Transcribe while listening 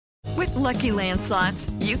With Lucky Land Slots,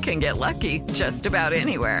 you can get lucky just about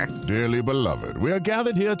anywhere. Dearly beloved, we are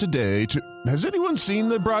gathered here today to... Has anyone seen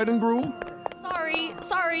the bride and groom?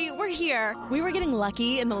 Sorry, we're here. We were getting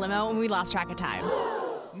lucky in the limo and we lost track of time.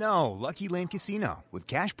 No, Lucky Land Casino, with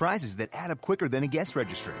cash prizes that add up quicker than a guest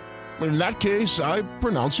registry. In that case, I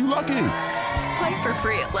pronounce you lucky. Play for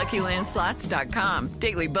free at LuckyLandSlots.com.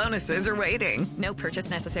 Daily bonuses are waiting. No purchase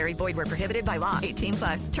necessary. Void where prohibited by law.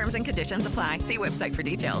 18+. Terms and conditions apply. See website for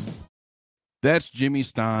details. That's Jimmy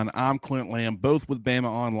Stein. I'm Clint Lamb, both with Bama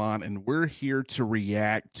Online, and we're here to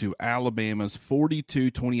react to Alabama's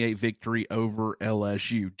 42-28 victory over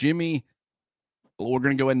LSU. Jimmy, we're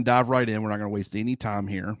going to go ahead and dive right in. We're not going to waste any time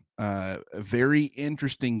here. A very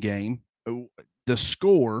interesting game. The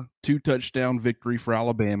score, 2-touchdown victory for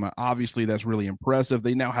Alabama. Obviously, that's really impressive.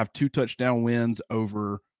 They now have 2 touchdown wins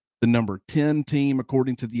over the number 10 team,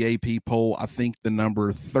 according to the AP poll. I think the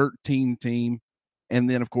number 13 team, and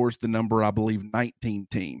then, of course, the number, I believe, 19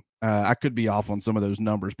 team. I could be off on some of those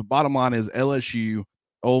numbers, but bottom line is LSU,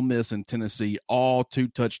 Ole Miss, and Tennessee, all 2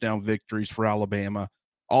 touchdown victories for Alabama.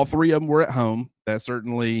 All 3 of them were at home. That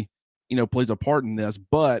certainly, plays a part in this,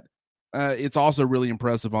 but it's also really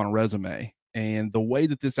impressive on a resume. And the way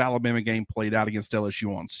that this Alabama game played out against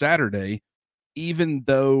LSU on Saturday, even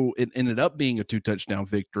though it ended up being a 2-touchdown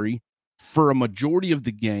victory, for a majority of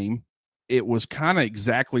the game, it was kind of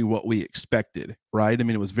exactly what we expected, right? I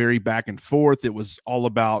mean, it was very back and forth. It was all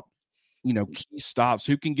about, key stops.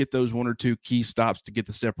 Who can get those 1 or 2 key stops to get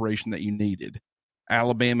the separation that you needed?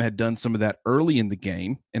 Alabama had done some of that early in the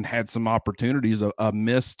game and had some opportunities. A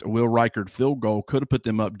missed Will Reichard field goal could have put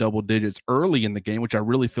them up double digits early in the game, which I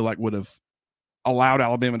really feel like would have allowed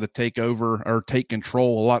Alabama to take over or take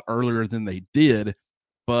control a lot earlier than they did.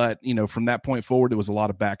 But, from that point forward, it was a lot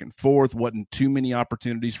of back and forth. Wasn't too many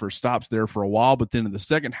opportunities for stops there for a while. But then in the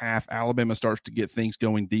second half, Alabama starts to get things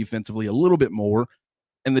going defensively a little bit more.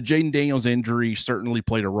 And the Jaden Daniels injury certainly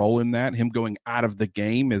played a role in that. Him going out of the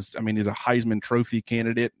game is a Heisman Trophy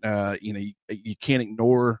candidate. You can't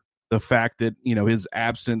ignore the fact that, his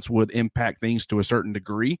absence would impact things to a certain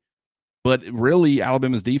degree. But really,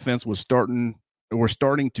 Alabama's defense was starting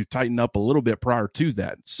to tighten up a little bit prior to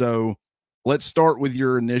that. So let's start with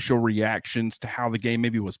your initial reactions to how the game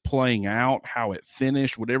maybe was playing out, how it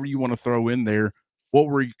finished, whatever you want to throw in there. What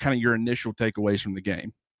were kind of your initial takeaways from the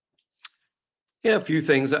game? Yeah, a few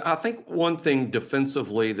things. I think one thing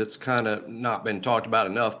defensively that's kind of not been talked about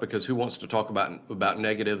enough, because who wants to talk about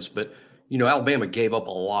negatives, but Alabama gave up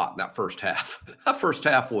a lot in that first half. That first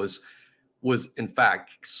half was in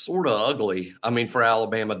fact sort of ugly. I mean, for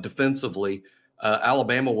Alabama defensively,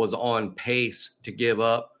 Alabama was on pace to give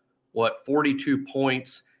up 42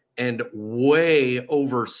 points and way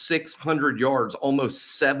over 600 yards,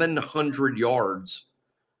 almost 700 yards,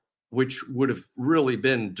 which would have really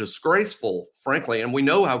been disgraceful, frankly. And we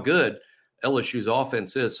know how good LSU's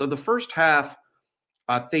offense is. So the first half,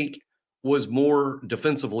 I think, was more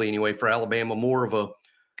defensively anyway for Alabama, more of a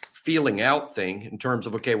feeling out thing in terms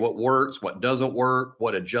of, okay, what works, what doesn't work,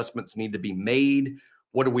 what adjustments need to be made,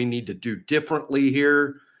 what do we need to do differently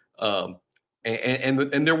here?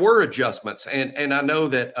 And there were adjustments. And I know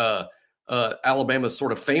that Alabama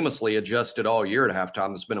sort of famously adjusted all year at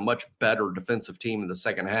halftime. It's been a much better defensive team in the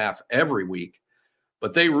second half every week.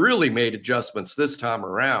 But they really made adjustments this time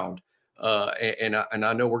around. And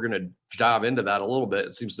I know we're going to dive into that a little bit.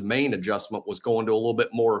 It seems the main adjustment was going to a little bit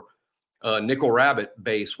more nickel rabbit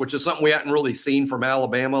base, which is something we hadn't really seen from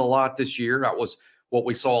Alabama a lot this year. That was what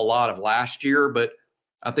we saw a lot of last year. But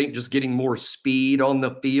I think just getting more speed on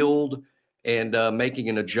the field and making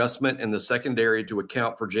an adjustment in the secondary to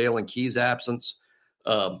account for Jalen Key's absence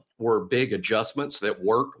were big adjustments that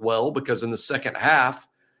worked well, because in the second half,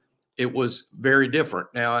 it was very different.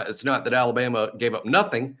 Now, it's not that Alabama gave up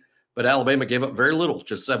nothing, but Alabama gave up very little,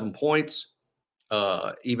 just 7 points,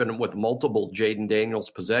 even with multiple Jaden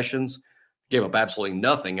Daniels possessions. Gave up absolutely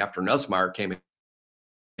nothing after Nussmeier came in,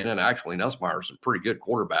 and actually Nussmeier's a pretty good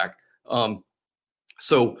quarterback.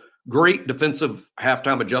 So great defensive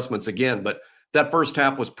halftime adjustments again, but that first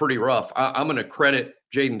half was pretty rough. I'm going to credit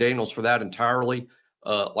Jaden Daniels for that entirely.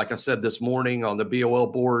 Like I said this morning on the BOL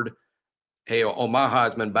board, hey, on my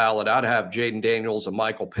Heisman ballot, I'd have Jaden Daniels and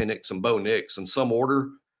Michael Penix and Bo Nix in some order.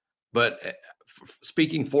 But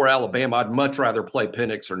speaking for Alabama, I'd much rather play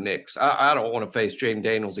Penix or Nix. I don't want to face Jaden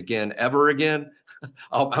Daniels again, ever again.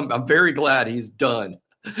 I'm very glad he's done,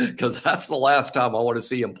 because that's the last time I want to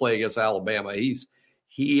see him play against Alabama.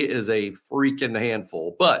 He is a freaking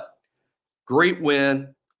handful. But great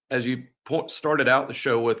win. As you started out the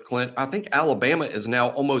show with, Clint, I think Alabama is now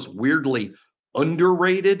almost weirdly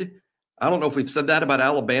underrated. I don't know if we've said that about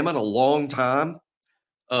Alabama in a long time.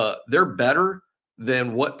 they're better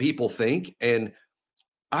than what people think. And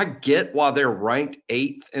I get why they're ranked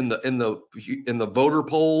 8th in the voter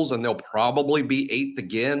polls, and they'll probably be 8th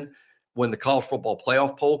again when the college football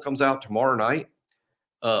playoff poll comes out tomorrow night.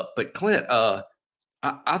 But Clint, I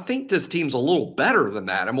think this team's a little better than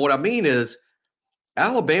that. And what I mean is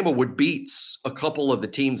Alabama would beat a couple of the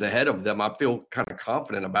teams ahead of them. I feel kind of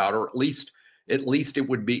confident about, or at least it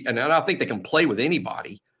would be. And I think they can play with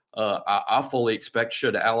anybody. I fully expect,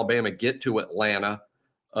 should Alabama get to Atlanta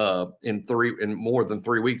in more than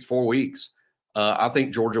 3 weeks, 4 weeks, I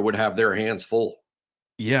think Georgia would have their hands full.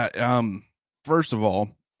 Yeah. First of all,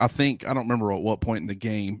 I don't remember at what point in the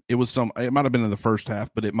game it might have been in the first half,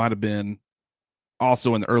 but it might have been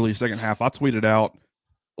also in the early second half. I tweeted out,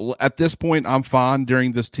 at this point, I'm fine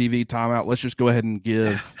during this TV timeout. Let's just go ahead and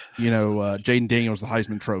give, Jaden Daniels the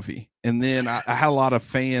Heisman Trophy. And then I had a lot of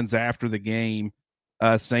fans after the game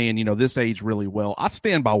saying, this aged really well. I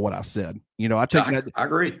stand by what I said. I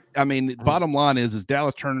agree. I mean, bottom line is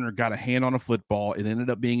Dallas Turner got a hand on a football. It ended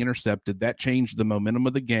up being intercepted. That changed the momentum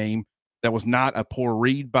of the game. That was not a poor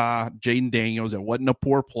read by Jaden Daniels. It wasn't a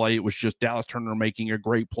poor play. It was just Dallas Turner making a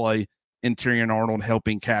great play and Terrion Arnold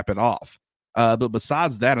helping cap it off. But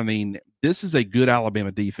besides that, I mean, this is a good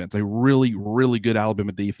Alabama defense, a really, really good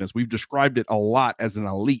Alabama defense. We've described it a lot as an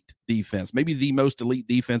elite defense, maybe the most elite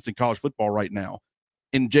defense in college football right now.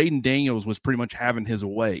 And Jaden Daniels was pretty much having his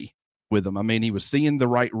way with them. I mean, he was seeing the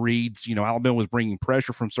right reads. Alabama was bringing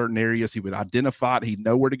pressure from certain areas. He would identify it. He'd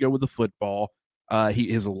know where to go with the football.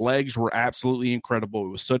 His legs were absolutely incredible. It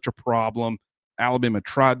was such a problem. Alabama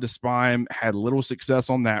tried to spy him, had little success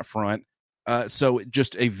on that front. So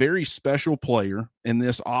just a very special player in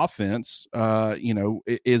this offense,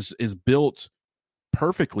 is built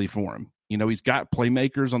perfectly for him. He's got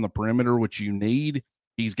playmakers on the perimeter, which you need.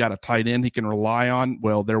 He's got a tight end he can rely on.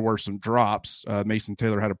 Well, there were some drops. Mason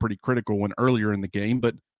Taylor had a pretty critical one earlier in the game,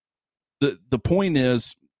 but the point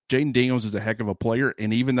is Jaden Daniels is a heck of a player.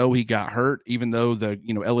 And even though he got hurt, even though the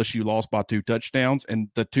LSU lost by 2 touchdowns, and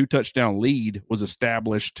the 2 touchdown lead was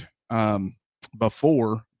established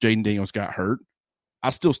before Jaden Daniels got hurt, I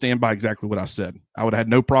still stand by exactly what I said. I would have had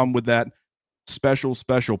no problem with that.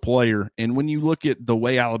 Special player. And when you look at the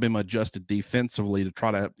way Alabama adjusted defensively to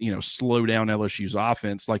try to, slow down LSU's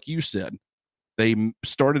offense, like you said, they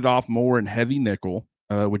started off more in heavy nickel,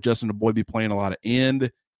 with Justin DeBoy playing a lot of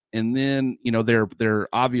end. And then, their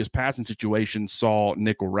obvious passing situation saw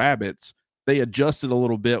nickel rabbits. They adjusted a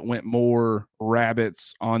little bit, went more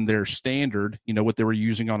rabbits on their standard, what they were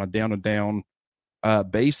using on a down-to-down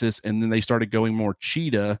basis. And then they started going more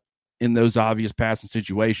cheetah in those obvious passing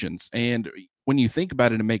situations. And when you think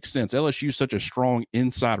about it, it makes sense. LSU is such a strong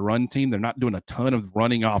inside run team. They're not doing a ton of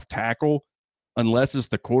running off tackle unless it's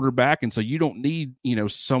the quarterback. And so you don't need,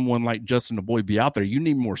 someone like Justin DeBoy out there. You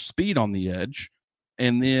need more speed on the edge.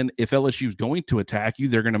 And then if LSU is going to attack you,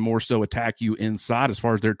 they're going to more so attack you inside as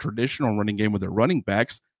far as their traditional running game with their running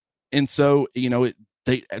backs. And so,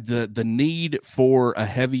 the need for a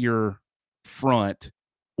heavier front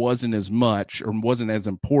wasn't as much or wasn't as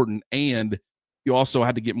important. And you also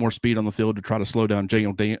had to get more speed on the field to try to slow down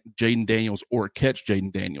Jaden Daniels or catch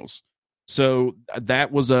Jaden Daniels. So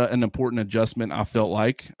that was an important adjustment, I felt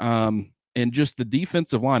like. And just the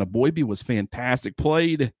defensive line, Boybe was fantastic,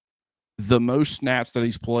 played the most snaps that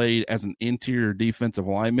he's played as an interior defensive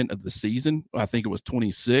lineman of the season. I think it was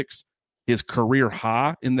 26. His career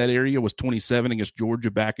high in that area was 27 against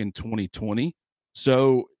Georgia back in 2020.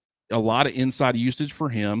 So a lot of inside usage for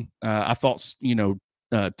him. I thought,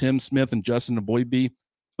 Tim Smith and Justin DeBoy,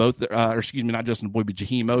 both, not Justin DeBoy,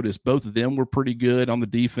 Jaheim Otis, both of them were pretty good on the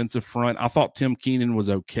defensive front. I thought Tim Keenan was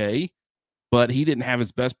okay, but he didn't have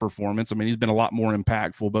his best performance. I mean, he's been a lot more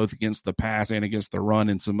impactful both against the pass and against the run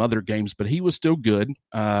in some other games, but he was still good.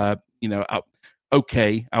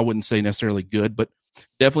 Okay. I wouldn't say necessarily good, but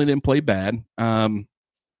definitely didn't play bad.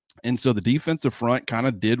 And so the defensive front kind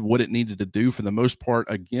of did what it needed to do for the most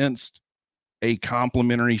part against a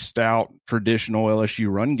complimentary, stout, traditional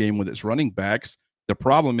LSU run game with its running backs. The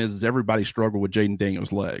problem is everybody struggled with Jaden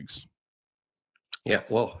Daniels' legs. Yeah,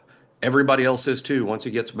 well, everybody else is too. Once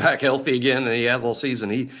he gets back healthy again, and he has all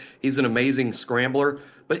season, he's an amazing scrambler.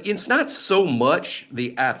 But it's not so much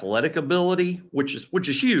the athletic ability, which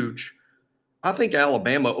is huge. I think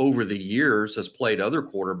Alabama over the years has played other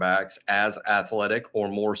quarterbacks as athletic or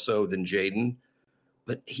more so than Jaden.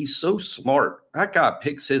 But he's so smart. That guy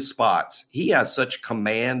picks his spots. He has such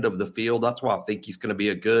command of the field. That's why I think he's going to be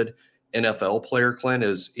a good NFL player, Clint,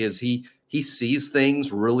 is he sees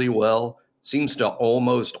things really well, seems to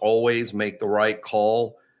almost always make the right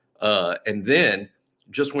call. And then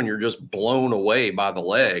just when you're just blown away by the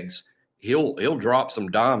legs, he'll drop some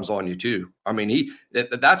dimes on you too. I mean,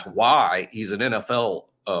 that's why he's an NFL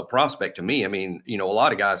prospect to me. I mean, a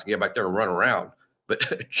lot of guys can get back there and run around,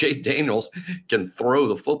 but Jay Daniels can throw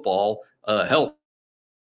the football, helps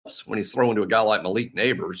when he's throwing to a guy like Malik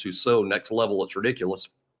Neighbors, who's so next level, it's ridiculous.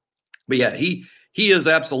 But yeah, he is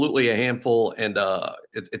absolutely a handful, and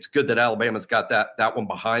it's good that Alabama's got that one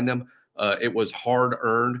behind them. It was hard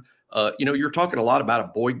earned. You're talking a lot about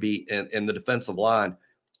a Boygby in the defensive line.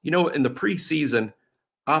 In the preseason,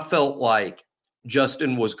 I felt like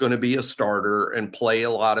Justin was going to be a starter and play a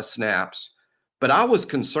lot of snaps, but I was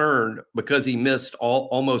concerned because he missed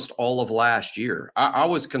almost all of last year. I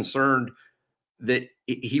was concerned that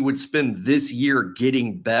he would spend this year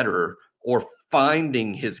getting better or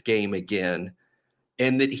finding his game again,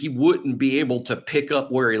 and that he wouldn't be able to pick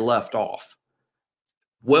up where he left off.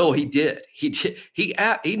 Well, he did. He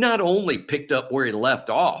not only picked up where he left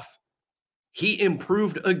off, he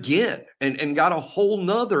improved again and got a whole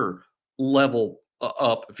nother level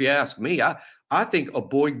up. If you ask me, I think a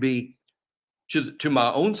Boygby, to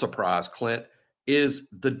my own surprise, Clint, is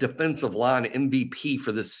the defensive line MVP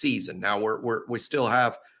for this season. Now we still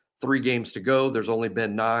have 3 games to go. There's only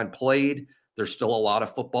been 9 played. There's still a lot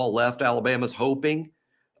of football left. Alabama's hoping,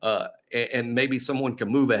 and maybe someone can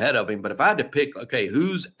move ahead of him. But if I had to pick, okay,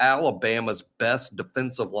 who's Alabama's best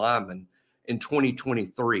defensive lineman in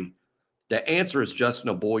 2023? The answer is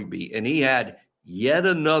Justin Boygby, and he had yet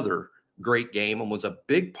another great game and was a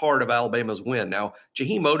big part of Alabama's win. Now,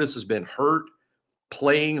 Jaheim Otis has been hurt,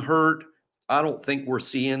 playing hurt. I don't think we're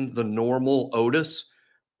seeing the normal Otis,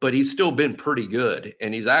 but he's still been pretty good,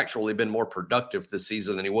 and he's actually been more productive this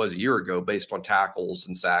season than he was a year ago based on tackles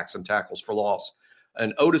and sacks and tackles for loss.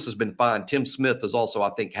 And Otis has been fine. Tim Smith has also,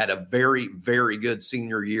 I think, had a very, very good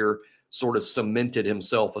senior year, sort of cemented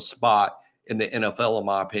himself a spot in the NFL, in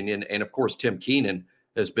my opinion. And, of course, Tim Keenan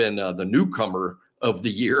has been the newcomer of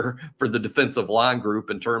the year for the defensive line group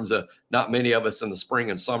in terms of not many of us in the spring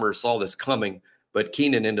and summer saw this coming, but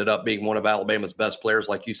Keenan ended up being one of Alabama's best players.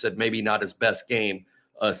 Like you said, maybe not his best game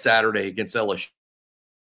Saturday against LSU,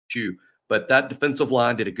 but that defensive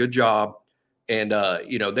line did a good job. And,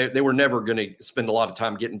 they were never going to spend a lot of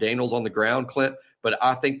time getting Daniels on the ground, Clint, but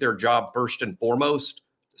I think their job first and foremost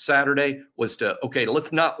Saturday was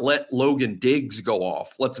let's not let Logan Diggs go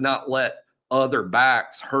off. Let's not let other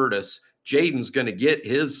backs hurt us. Jaden's going to get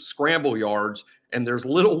his scramble yards, and there's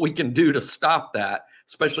little we can do to stop that,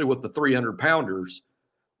 especially with the 300-pounders.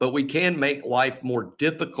 But we can make life more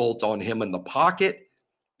difficult on him in the pocket,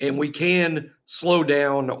 and we can slow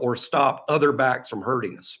down or stop other backs from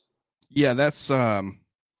hurting us. Yeah, that's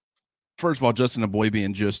first of all, Justin Boygby,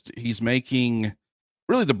 and he's making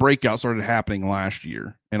really the breakout started happening last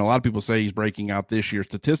year. And a lot of people say he's breaking out this year.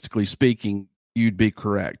 Statistically speaking, you'd be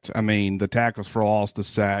correct. I mean, the tackles for loss, the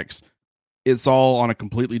sacks, it's all on a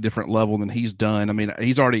completely different level than he's done. I mean,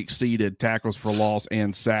 he's already exceeded tackles for loss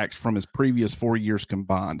and sacks from his previous 4 years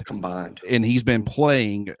combined. And he's been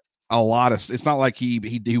playing a lot of, it's not like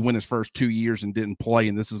he went his first 2 years and didn't play,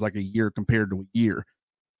 and this is like a year compared to a year.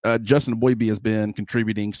 Justin Boygby has been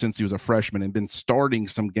contributing since he was a freshman and been starting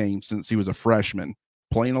some games since he was a freshman,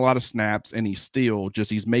 playing a lot of snaps, and he's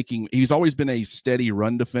always been a steady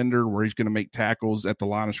run defender where he's going to make tackles at the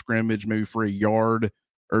line of scrimmage, maybe for a yard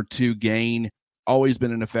or 2 gain. Always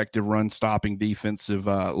been an effective run stopping defensive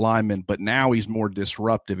lineman, but now he's more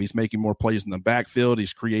disruptive. He's making more plays in the backfield.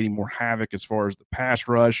 He's creating more havoc as far as the pass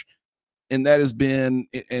rush. And that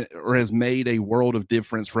has made a world of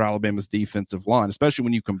difference for Alabama's defensive line, especially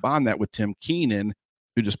when you combine that with Tim Keenan,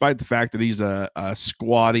 who, despite the fact that he's a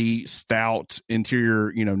squatty, stout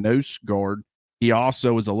interior, nose guard, he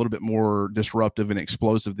also is a little bit more disruptive and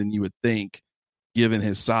explosive than you would think, given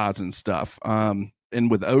his size and stuff. And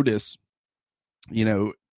with Otis,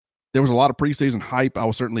 there was a lot of preseason hype. I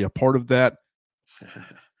was certainly a part of that.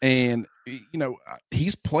 And,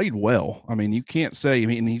 he's played well. I mean, you can't say,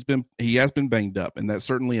 he has been banged up, and that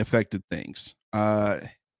certainly affected things. And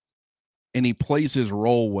he plays his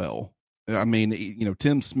role well. I mean,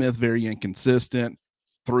 Tim Smith, very inconsistent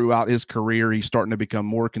throughout his career. He's starting to become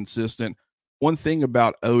more consistent. One thing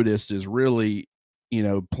about Otis is really,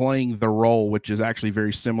 playing the role, which is actually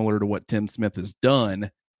very similar to what Tim Smith has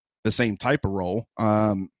done, the same type of role.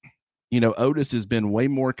 Otis has been way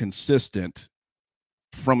more consistent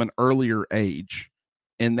from an earlier age,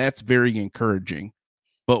 and that's very encouraging.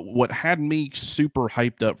 But what had me super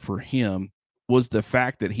hyped up for him was the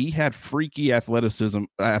fact that he had freaky athleticism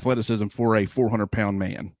for a 400-pound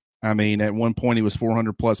man. I mean, at one point he was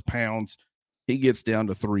 400 plus pounds. He gets down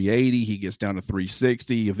to 380. He gets down to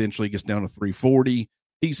 360. Eventually gets down to 340.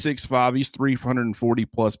 He's 6'5". He's 340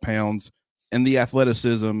 plus pounds. And the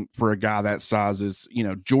athleticism for a guy that size is,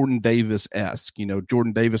 Jordan Davis-esque.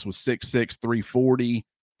 Jordan Davis was 6'6", 340,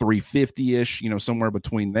 350-ish, somewhere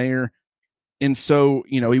between there. And so,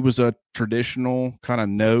 he was a traditional kind of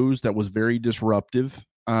nose that was very disruptive.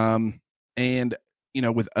 And,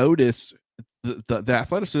 with Otis, the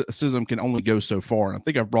athleticism can only go so far. And I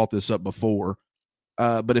think I've brought this up before.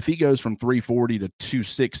 But if he goes from 340 to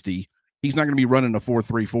 260, he's not going to be running a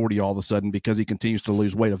 4.340 all of a sudden because he continues to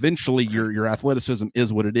lose weight. Eventually, your athleticism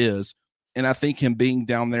is what it is. And I think him being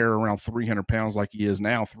down there around 300 pounds like he is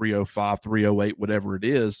now, 305, 308, whatever it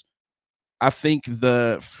is, I think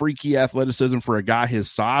the freaky athleticism for a guy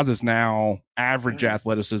his size is now average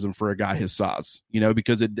athleticism for a guy his size,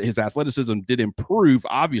 because his athleticism did improve,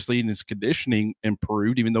 obviously, and his conditioning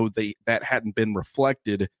improved, even though that hadn't been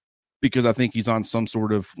reflected because I think he's on some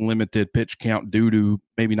sort of limited pitch count due to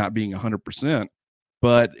maybe not being 100%.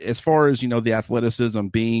 But as far as, the athleticism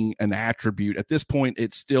being an attribute, at this point,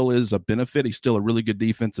 it still is a benefit. He's still a really good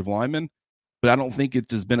defensive lineman. But I don't think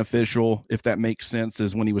it's as beneficial, if that makes sense,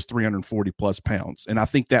 as when he was 340 plus pounds. And I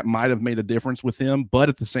think that might have made a difference with him. But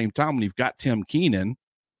at the same time, when you've got Tim Keenan,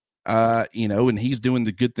 and he's doing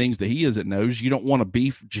the good things that he is at nose, you don't want to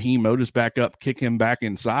beef Jaheim Otis back up, kick him back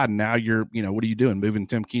inside. And now you're, what are you doing? Moving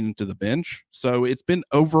Tim Keenan to the bench. So it's been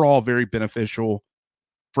overall very beneficial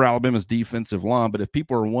for Alabama's defensive line. But if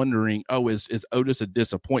people are wondering, is Otis a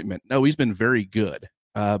disappointment? No, he's been very good.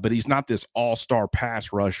 But he's not this all-star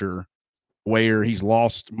pass rusher where he's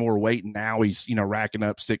lost more weight and now he's, racking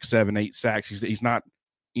up 6, 7, 8 sacks. He's not,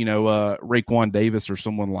 Raekwon Davis or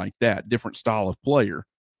someone like that, different style of player.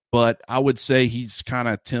 But I would say he's kind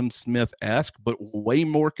of Tim Smith-esque, but way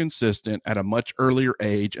more consistent at a much earlier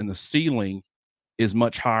age. And the ceiling is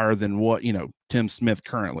much higher than what, Tim Smith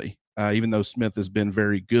currently, even though Smith has been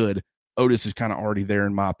very good, Otis is kind of already there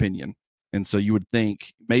in my opinion. And so you would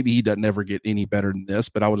think maybe he doesn't ever get any better than this,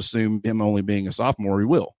 but I would assume him only being a sophomore, he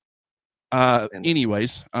will.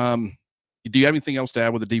 Anyways, do you have anything else to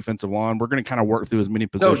add with the defensive line? We're going to kind of work through as many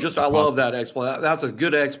positions. No, I love that explanation. That's a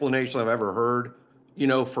good explanation I've ever heard,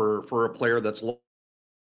 for a player that's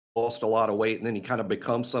lost a lot of weight and then he kind of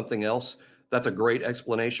becomes something else. That's a great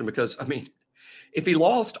explanation because, if he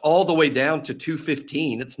lost all the way down to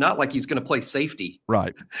 215, it's not like he's going to play safety.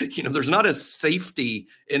 Right. There's not a safety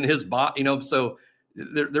in his body, so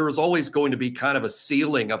there was always going to be kind of a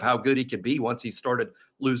ceiling of how good he could be once he started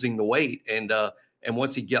losing the weight. And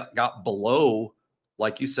once he got below,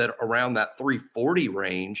 like you said, around that 340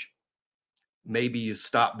 range, maybe you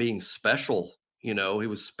stop being special. He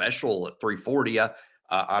was special at 340.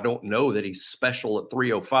 I don't know that he's special at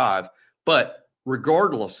 305, but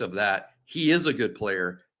regardless of that, he is a good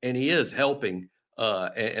player and he is helping.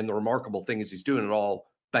 And the remarkable thing is he's doing it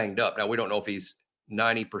all banged up. Now, we don't know if he's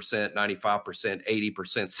 90%, 95%, 80%,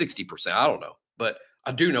 60%. I don't know, but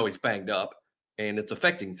I do know he's banged up and it's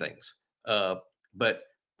affecting things. But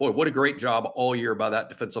boy, what a great job all year by that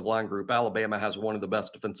defensive line group. Alabama has one of the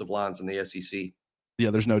best defensive lines in the SEC. Yeah,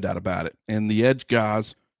 there's no doubt about it. And the edge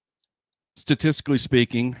guys, statistically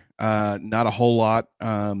speaking, not a whole lot.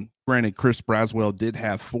 Granted, Chris Braswell did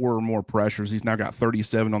have 4 or more pressures. He's now got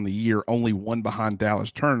 37 on the year, only 1 behind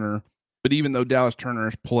Dallas Turner. But even though Dallas Turner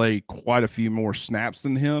has played quite a few more snaps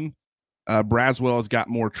than him, Braswell has got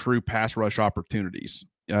more true pass rush opportunities.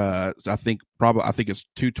 I think it's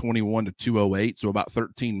 221 to 208, so about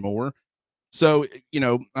 13 more. So,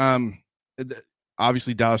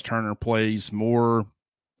 obviously Dallas Turner plays more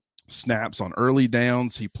snaps on early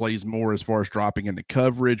downs. He plays more as far as dropping into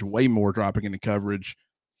coverage, way more dropping into coverage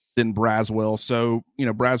than Braswell. So,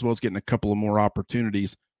 Braswell's getting a couple of more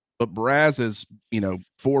opportunities. But Braz is,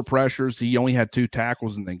 4 pressures. He only had 2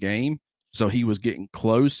 tackles in the game. So he was getting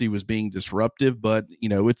close. He was being disruptive. But,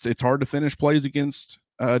 it's hard to finish plays against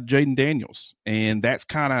Jaden Daniels. And that's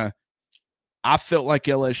kind of, I felt like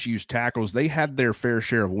LSU's tackles, they had their fair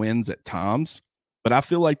share of wins at times. But I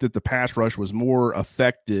feel like that the pass rush was more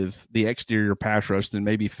effective, the exterior pass rush, than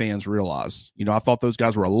maybe fans realize. I thought those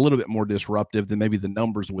guys were a little bit more disruptive than maybe the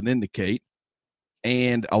numbers would indicate.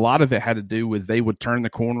 And a lot of it had to do with they would turn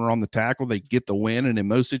the corner on the tackle, they get the win. And in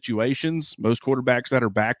most situations, most quarterbacks that are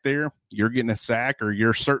back there, you're getting a sack or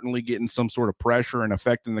you're certainly getting some sort of pressure and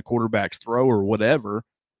affecting the quarterback's throw or whatever.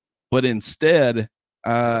 But instead,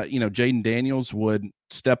 Jaden Daniels would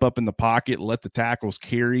step up in the pocket, let the tackles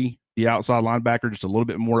carry the outside linebacker just a little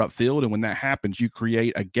bit more upfield. And when that happens, you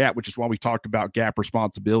create a gap, which is why we talked about gap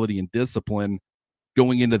responsibility and discipline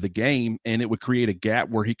going into the game. And it would create a gap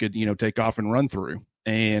where he could, take off and run through.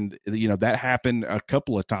 And, that happened a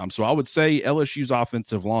couple of times. So I would say LSU's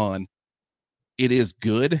offensive line, it is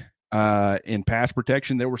good. In pass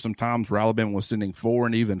protection, there were some times where Alabama was sending 4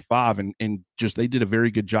 and even 5, and just they did a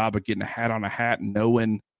very good job of getting a hat on a hat and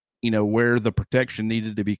knowing, where the protection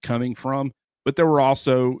needed to be coming from. But there were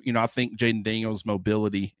also, I think Jaden Daniels'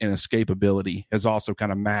 mobility and escapability has also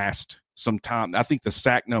kind of masked some time. I think the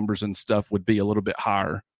sack numbers and stuff would be a little bit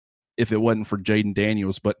higher if it wasn't for Jaden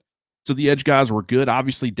Daniels. But so the edge guys were good.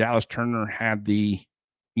 Obviously, Dallas Turner had the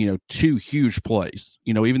 2 huge plays.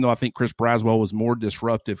 Even though I think Chris Braswell was more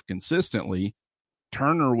disruptive consistently,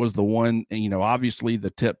 Turner was the one, obviously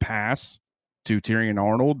the tip pass to Tyrion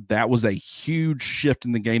Arnold. That was a huge shift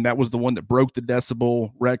in the game. That was the one that broke the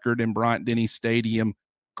decibel record in Bryant-Denny Stadium.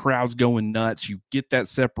 Crowds going nuts. You get that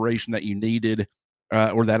separation that you needed,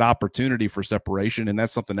 or that opportunity for separation. And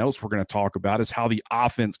that's something else we're going to talk about, is how the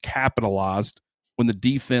offense capitalized when the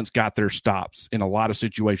defense got their stops in a lot of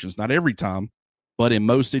situations. Not every time, but in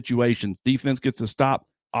most situations, defense gets a stop,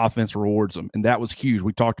 offense rewards them. And that was huge.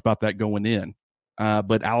 We talked about that going in.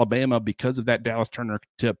 But Alabama, because of that Dallas Turner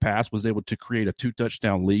tip pass, was able to create a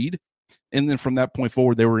 2-touchdown lead. And then from that point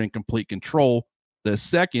forward, they were in complete control. The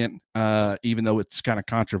second, even though it's kind of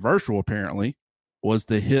controversial apparently, was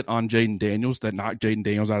the hit on Jaden Daniels that knocked Jaden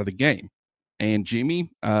Daniels out of the game. And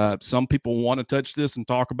Jimmy, some people want to touch this and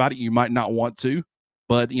talk about it. You might not want to.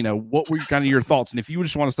 But, what were kind of your thoughts? And if you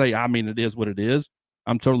just want to say, it is what it is,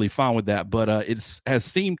 I'm totally fine with that. But it has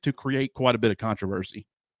seemed to create quite a bit of controversy.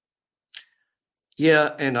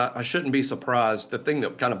 Yeah, and I shouldn't be surprised. The thing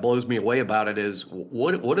that kind of blows me away about it is,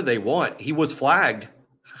 what do they want? He was flagged.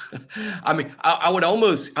 I would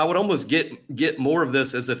almost get more of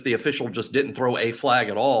this as if the official just didn't throw a flag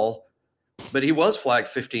at all, but he was flagged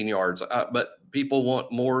 15 yards. But people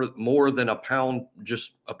want more than a pound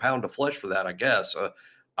of flesh for that, I guess.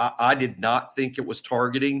 I did not think it was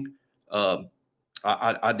targeting.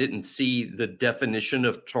 I didn't see the definition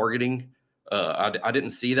of targeting. I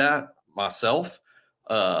didn't see that myself.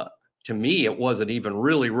 To me, it wasn't even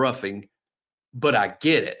really roughing, but I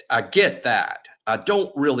get it. I get that. I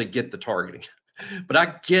don't really get the targeting, but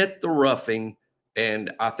I get the roughing.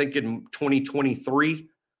 And I think in 2023,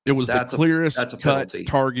 it was the clearest cut penalty.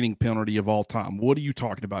 Targeting penalty of all time. What are you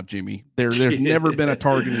talking about, Jimmy? There's never been a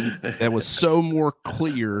targeting that was so more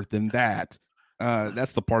clear than that.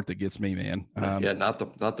 That's the part that gets me, man. Not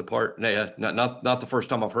the part. Not the first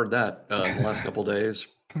time I've heard that in the last couple of days.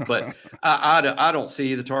 But I don't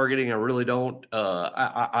see the targeting. I really don't.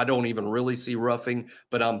 I don't even really see roughing.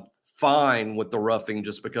 But I'm fine with the roughing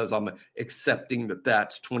just because I'm accepting that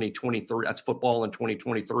that's 2023. That's football in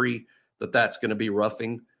 2023. That's going to be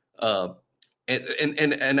roughing.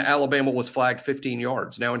 And Alabama was flagged 15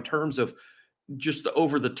 yards. Now, in terms of just the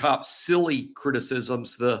over-the-top silly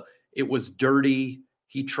criticisms, it was dirty,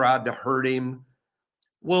 he tried to hurt him.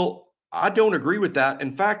 Well, I don't agree with that.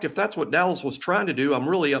 In fact, if that's what Dallas was trying to do, I'm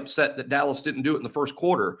really upset that Dallas didn't do it in the first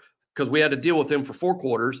quarter, because we had to deal with him for 4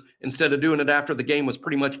 quarters instead of doing it after the game was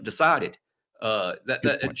pretty much decided. So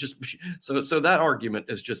that argument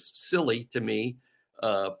is just silly to me.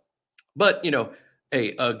 But,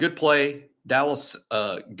 a good play. Dallas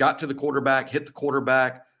got to the quarterback, hit the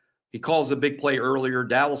quarterback. He calls a big play earlier.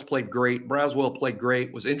 Dallas played great. Braswell played great.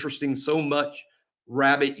 It was interesting. So much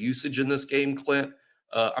rabbit usage in this game, Clint.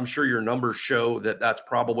 I'm sure your numbers show that that's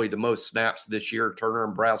probably the most snaps this year Turner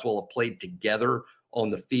and Braswell have played together on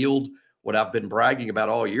the field. What I've been bragging about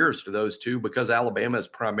all year is to those two, because Alabama is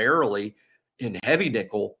primarily in heavy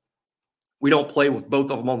nickel. We don't play with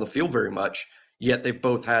both of them on the field very much, yet they've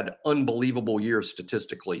both had unbelievable years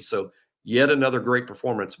statistically. So yet another great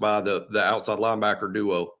performance by the outside linebacker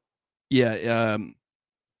duo. Yeah,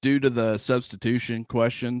 due to the substitution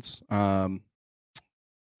questions,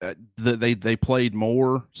 they played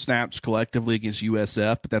more snaps collectively against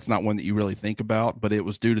USF, but that's not one that you really think about. But it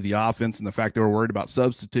was due to the offense and the fact they were worried about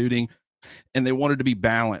substituting, and they wanted to be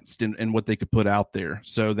balanced in what they could put out there.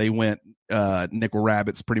 So they went nickel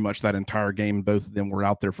rabbits pretty much that entire game. Both of them were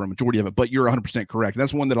out there for a majority of it. But you're 100% correct.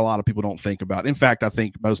 That's one that a lot of people don't think about. In fact, I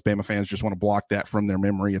think most Bama fans just want to block that from their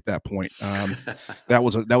memory at that point. That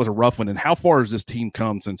was a rough one. And how far has this team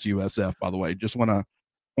come since USF, by the way? Just want to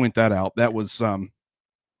point that out. That was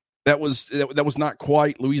not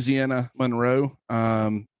quite Louisiana Milroe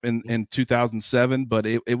in 2007, but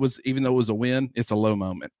it was, even though it was a win, it's a low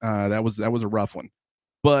moment. That was a rough one.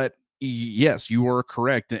 But yes, you were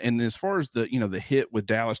correct. And as far as the hit with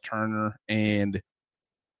Dallas Turner, and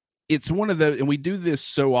it's one of those, and we do this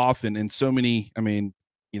so often in so many,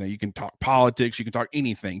 you can talk politics, you can talk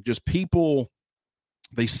anything, just people,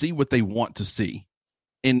 they see what they want to see.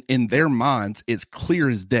 In their minds, it's clear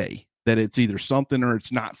as day that it's either something or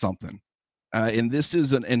it's not something. And this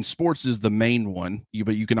isn't, and sports is the main one,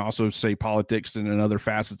 but you can also say politics and in other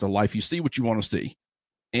facets of life. You see what you want to see.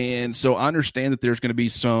 And so I understand that there's going to be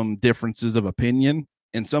some differences of opinion,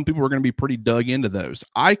 and some people are going to be pretty dug into those.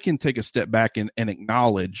 I can take a step back and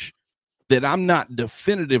acknowledge that I'm not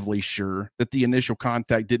definitively sure that the initial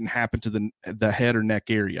contact didn't happen to the head or neck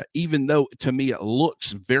area, even though to me it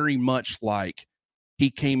looks very much like he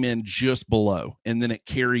came in just below and then it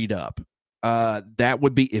carried up. That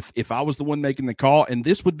would be if I was the one making the call, and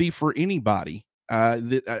this would be for anybody.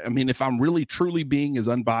 If I'm really truly being as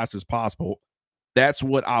unbiased as possible, that's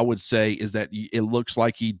what I would say, is that it looks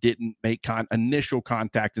like he didn't make initial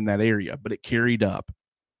contact in that area, but it carried up.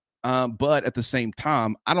 But at the same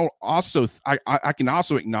time, I can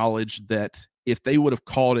also acknowledge that if they would have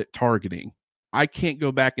called it targeting, I can't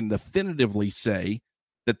go back and definitively say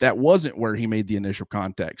that wasn't where he made the initial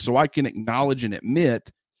contact. So I can acknowledge and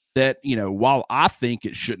admit that, while I think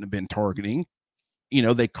it shouldn't have been targeting,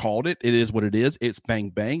 they called it. It is what it is. It's bang,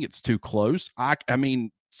 bang. It's too close.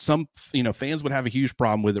 Some, fans would have a huge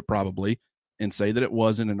problem with it probably and say that it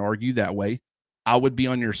wasn't and argue that way. I would be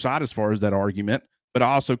on your side as far as that argument, but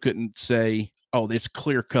I also couldn't say, oh, it's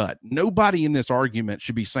clear cut. Nobody in this argument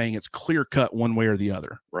should be saying it's clear cut one way or the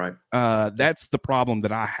other. Right. That's the problem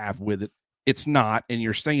that I have with it. It's not. And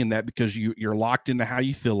you're saying that because you're locked into how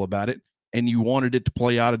you feel about it, and you wanted it to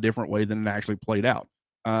play out a different way than it actually played out.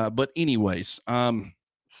 But anyways,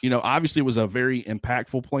 obviously it was a very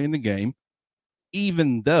impactful play in the game,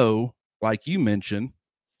 even though, like you mentioned,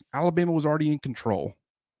 Alabama was already in control.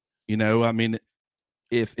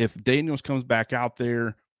 If Daniels comes back out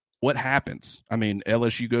there, what happens?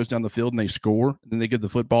 LSU goes down the field and they score, and then they give the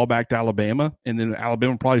football back to Alabama, and then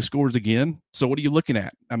Alabama probably scores again. So what are you looking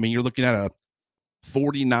at? You're looking at a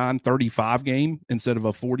 49-35 game instead of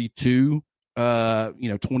a 42,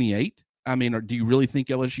 28. Or do you really think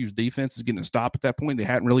LSU's defense is getting a stop at that point? They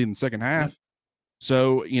hadn't really in the second half.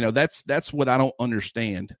 So, that's what I don't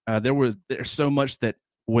understand. There's so much that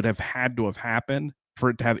would have had to have happened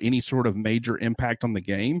for it to have any sort of major impact on the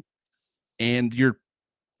game. And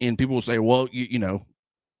people will say, well, the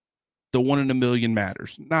 1 in a million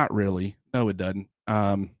matters. Not really. No, it doesn't.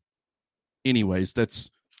 Anyways,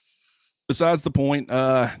 that's besides the point.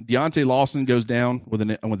 Deontay Lawson goes down with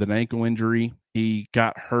an ankle injury. He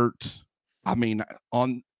got hurt. When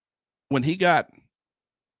he got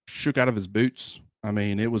shook out of his boots,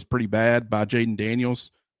 it was pretty bad by Jaden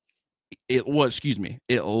Daniels. It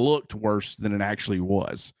looked worse than it actually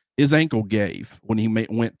was. His ankle gave when he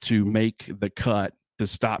went to make the cut to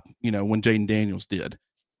stop, when Jaden Daniels did.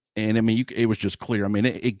 And it was just clear.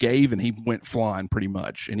 It gave and he went flying pretty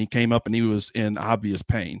much. And he came up and he was in obvious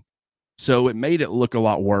pain. So it made it look a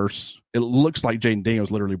lot worse. It looks like Jaden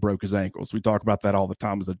Daniels literally broke his ankles. We talk about that all the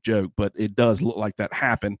time as a joke, but it does look like that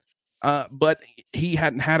happened. But he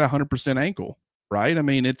hadn't had 100% ankle, right?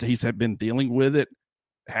 He's been dealing with it.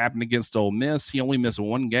 It happened against Ole Miss. He only missed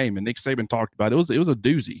one game, and Nick Saban talked about it. It was a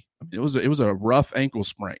doozy. It was a rough ankle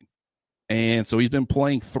sprain, and so he's been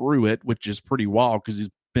playing through it, which is pretty wild because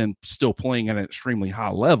he's been still playing at an extremely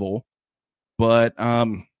high level. But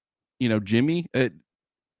Jimmy,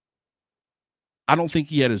 I don't think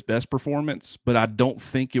he had his best performance, but I don't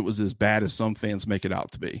think it was as bad as some fans make it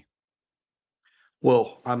out to be.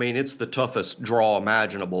 Well, it's the toughest draw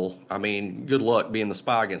imaginable. Good luck being the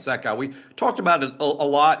spy against that guy. We talked about it a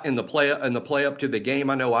lot in the play up to the game.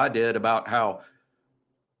 I know I did, about how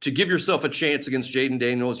to give yourself a chance against Jaden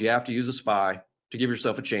Daniels, you have to use a spy to give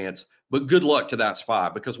yourself a chance. But good luck to that spy,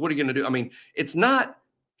 because what are you going to do? It's not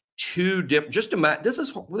too different. Just imagine, this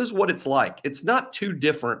is what it's like. It's not too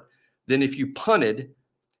different than if you punted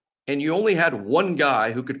and you only had one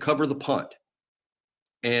guy who could cover the punt,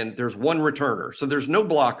 and there's one returner. So there's no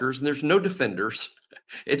blockers and there's no defenders.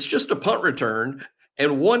 It's just a punt return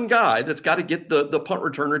and one guy that's got to get the punt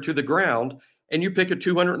returner to the ground, and you pick a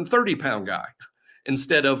 230-pound guy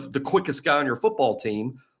instead of the quickest guy on your football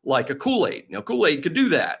team, like a Kool-Aid. Now, Kool-Aid could do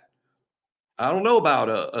that. I don't know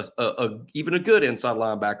about even a good inside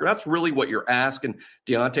linebacker. That's really what you're asking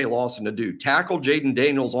Deontay Lawson to do. Tackle Jaden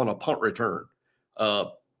Daniels on a punt return.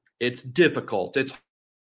 It's difficult. It's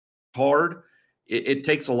hard. It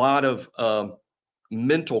takes a lot of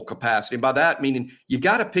mental capacity. And by that, meaning you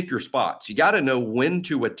got to pick your spots. You got to know when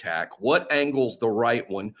to attack, what angle's the right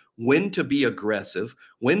one, when to be aggressive,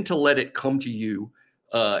 when to let it come to you.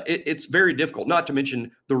 It's very difficult, not to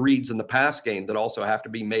mention the reads in the pass game that also have to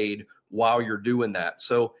be made while you're doing that.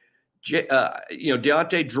 So,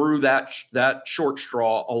 Deontay drew that short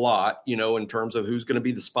straw a lot, in terms of who's going to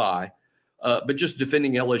be the spy. But just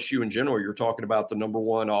defending LSU in general, you're talking about the number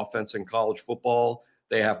one offense in college football.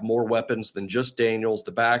 They have more weapons than just Daniels.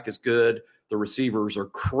 The back is good. The receivers are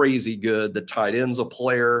crazy good. The tight end's a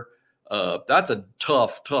player. That's a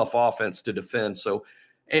tough offense to defend. So,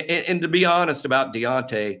 and to be honest about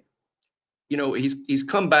Deontay, he's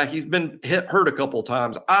come back. He's been hurt a couple of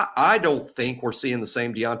times. I don't think we're seeing the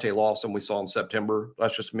same Deontay Lawson we saw in September.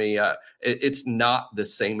 That's just me. It's not the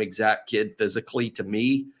same exact kid physically to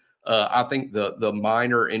me. I think the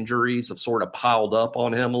minor injuries have sort of piled up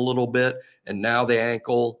on him a little bit, and now the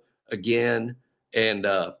ankle again. And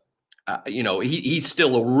he's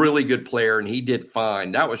still a really good player, and he did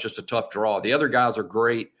fine. That was just a tough draw. The other guys are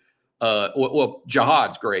great.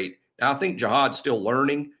 Jihad's great. Now I think Jihad's still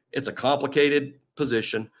learning. It's a complicated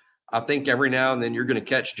position. I think every now and then you're going to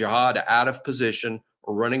catch Jihad out of position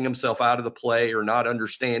or running himself out of the play or not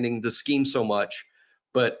understanding the scheme so much.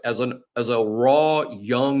 But as a raw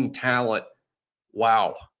young talent,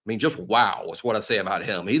 wow. I mean, just wow is what I say about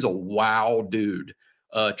him. He's a wow dude.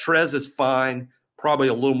 Trez is fine, probably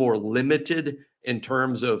a little more limited in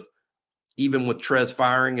terms of even with Trez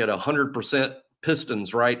firing at 100%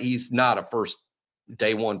 Pistons, right? He's not a first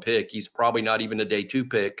day one pick. He's probably not even a day two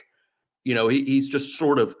pick. He's just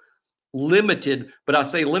sort of limited, but I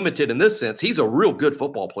say limited in this sense. He's a real good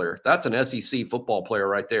football player. That's an SEC football player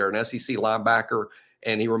right there, an SEC linebacker.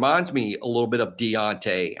 And he reminds me a little bit of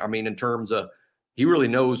Deontay. I mean, in terms of he really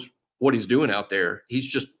knows what he's doing out there. He's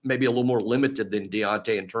just maybe a little more limited than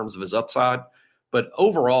Deontay in terms of his upside. But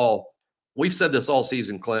overall, we've said this all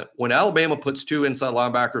season, Clint. When Alabama puts two inside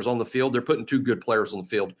linebackers on the field, they're putting two good players on the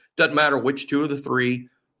field. Doesn't matter which two of the three.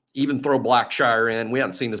 Even throw Blackshire in. We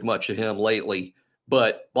haven't seen as much of him lately,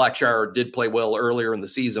 but Blackshire did play well earlier in the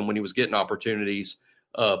season when he was getting opportunities.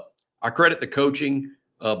 I credit the coaching,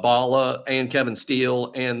 Bala and Kevin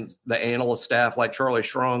Steele and the analyst staff like Charlie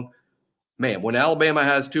Strong. Man, when Alabama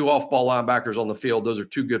has two off-ball linebackers on the field, those are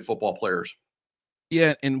two good football players.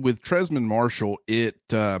 Yeah, and with Trezman Marshall,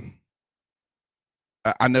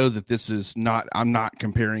 I know that this is not – I'm not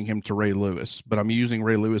comparing him to Ray Lewis, but I'm using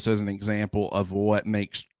Ray Lewis as an example of what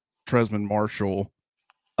makes Trezman Marshall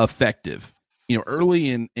effective.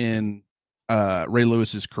 Early in Ray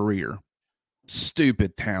Lewis's career,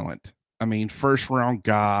 stupid talent. I mean, first-round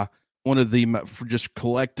guy, one of the – just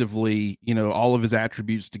collectively, all of his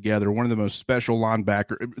attributes together, one of the most special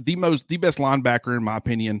linebacker, the best linebacker, in my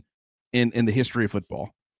opinion, in the history of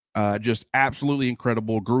football. Just absolutely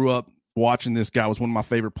incredible. Grew up watching this guy, was one of my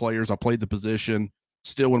favorite players. I played the position,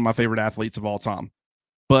 still one of my favorite athletes of all time.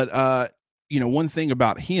 But, one thing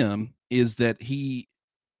about him is that he,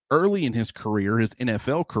 early in his career, his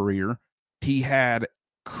NFL career, he had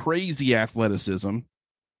crazy athleticism.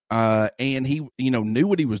 And he, knew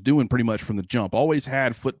what he was doing pretty much from the jump. Always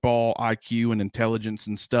had football IQ and intelligence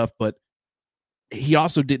and stuff, but he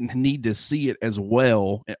also didn't need to see it as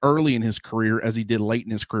well early in his career as he did late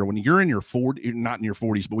in his career. When you're in your 40s, not in your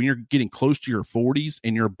 40s, but when you're getting close to your 40s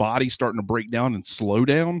and your body's starting to break down and slow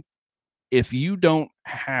down, if you don't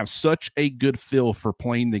have such a good feel for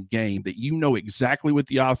playing the game that you know exactly what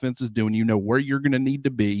the offense is doing, you know where you're going to need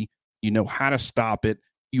to be, you know how to stop it,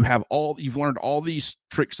 you've learned all these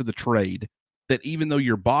tricks of the trade, that even though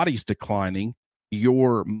your body's declining,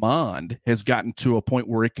 your mind has gotten to a point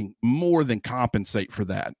where it can more than compensate for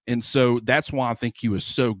that. And so that's why I think he was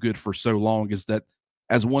so good for so long, is that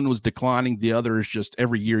as one was declining, the other is just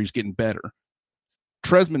every year he's getting better.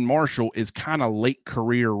 Trezman Marshall is kind of late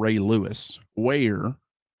career Ray Lewis, where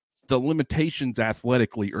the limitations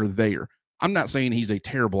athletically are there. I'm not saying he's a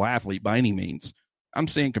terrible athlete by any means. I'm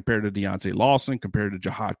saying compared to Deontay Lawson, compared to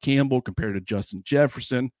Jihad Campbell, compared to Justin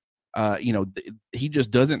Jefferson, he just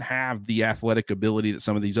doesn't have the athletic ability that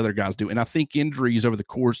some of these other guys do. And I think injuries over the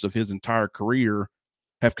course of his entire career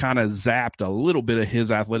have kind of zapped a little bit of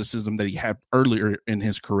his athleticism that he had earlier in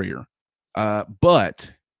his career.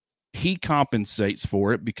 But he compensates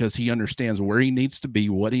for it because he understands where he needs to be,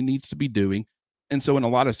 what he needs to be doing. And so in a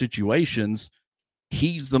lot of situations,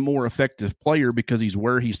 he's the more effective player because he's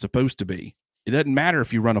where he's supposed to be. It doesn't matter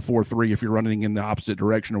if you run a 4.3 if you're running in the opposite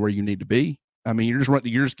direction of where you need to be. I mean, you're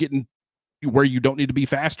just getting where you don't need to be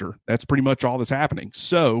faster. That's pretty much all that's happening.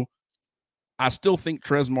 So I still think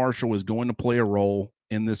Trez Marshall is going to play a role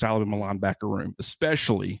in this Alabama linebacker room,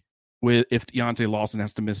 especially if Deontay Lawson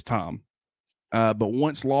has to miss time. But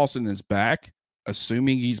once Lawson is back,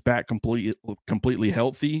 assuming he's back completely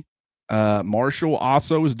healthy, Marshall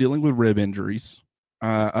also is dealing with rib injuries,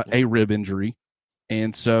 a rib injury.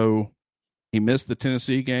 And so he missed the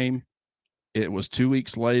Tennessee game. It was 2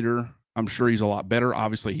 weeks later. I'm sure he's a lot better.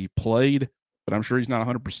 Obviously, he played, but I'm sure he's not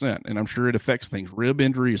 100%, and I'm sure it affects things. Rib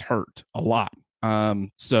injuries hurt a lot.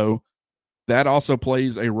 So that also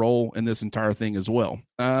plays a role in this entire thing as well.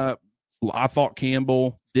 I thought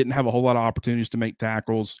Campbell didn't have a whole lot of opportunities to make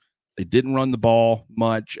tackles. They didn't run the ball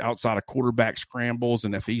much outside of quarterback scrambles.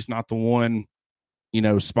 And if he's not the one,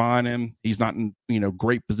 spying him, he's not in,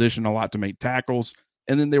 great position a lot to make tackles.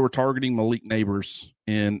 And then they were targeting Malik Neighbors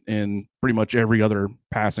in pretty much every other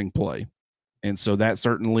passing play. And so that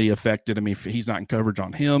certainly affected him. If he's not in coverage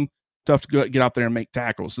on him, tough to get out there and make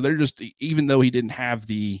tackles. So they're just, even though he didn't have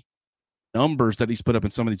the numbers that he's put up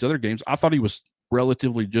in some of these other games, I thought he was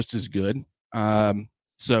relatively just as good.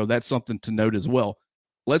 So that's something to note as well.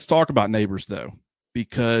 Let's talk about Neighbors, though,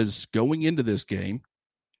 because going into this game,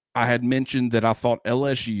 I had mentioned that I thought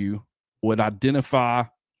LSU would identify,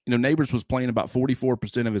 Neighbors was playing about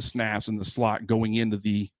 44% of his snaps in the slot going into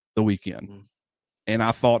the weekend. Mm-hmm. And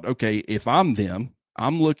I thought, okay, if I'm them,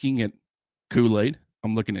 I'm looking at Kool-Aid,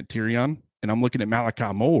 I'm looking at Tyrion, and I'm looking at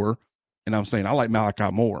Malachi Moore, and I'm saying I like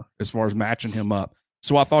Malachi Moore as far as matching him up.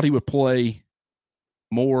 So I thought he would play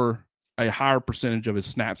a higher percentage of his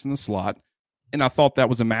snaps in the slot. And I thought that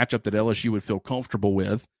was a matchup that LSU would feel comfortable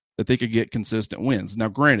with, that they could get consistent wins. Now,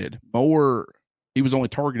 granted, Moore, he was only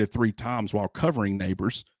targeted 3 times while covering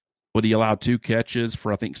Neighbors, but he allowed 2 catches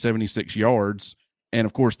for, I think, 76 yards. And,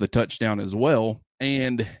 of course, the touchdown as well.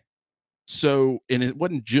 And so, and it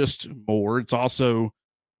wasn't just Moore. It's also,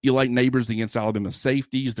 you like Neighbors against Alabama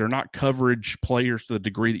safeties. They're not coverage players to the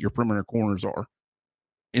degree that your perimeter corners are.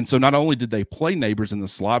 And so not only did they play Neighbors in the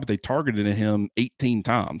slot, but they targeted him 18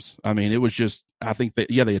 times. I mean, it was just, I think that,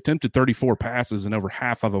 they attempted 34 passes and over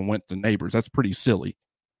half of them went to Neighbors. That's pretty silly.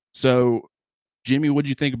 So, Jimmy, what did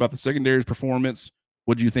you think about the secondary's performance?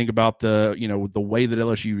 What did you think about the way that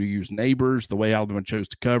LSU used Neighbors, the way Alabama chose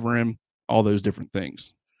to cover him, all those different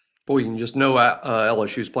things? Boy, you can just know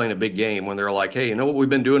LSU's playing a big game when they're like, hey, you know what we've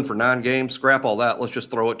been doing for 9 games? Scrap all that. Let's just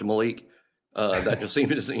throw it to Malik. That just seemed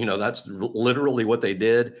to, that's literally what they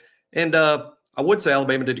did. And I would say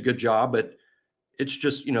Alabama did a good job, but it's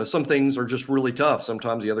just, some things are just really tough.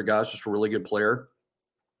 Sometimes the other guy's just a really good player,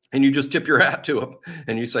 and you just tip your hat to him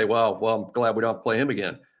and you say, well, I'm glad we don't have to play him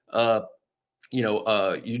again.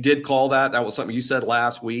 You did call that. That was something you said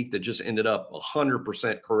last week that just ended up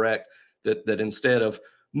 100% correct, that instead of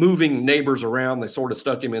moving Neighbors around, they sort of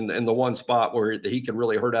stuck him in the one spot where he could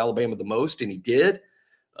really hurt Alabama the most, and he did.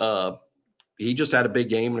 He just had a big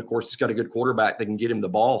game, and of course, he's got a good quarterback that can get him the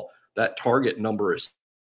ball. That target number is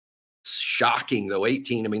shocking, though,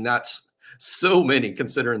 18. I mean, that's so many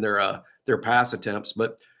considering their pass attempts.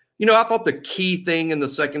 But, I thought the key thing in the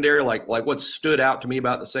secondary, like what stood out to me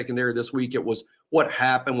about the secondary this week, it was what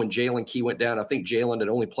happened when Jalen Key went down. I think Jalen had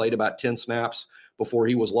only played about 10 snaps before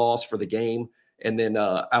he was lost for the game. And then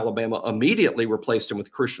Alabama immediately replaced him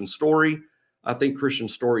with Christian Story. I think Christian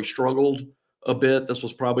Story struggled a bit. This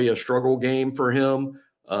was probably a struggle game for him.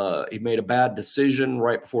 He made a bad decision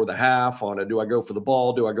right before the half on do I go for the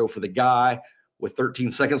ball? Do I go for the guy? With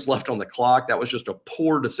 13 seconds left on the clock, that was just a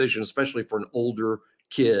poor decision, especially for an older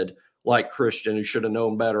kid like Christian who should have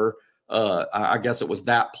known better. I guess it was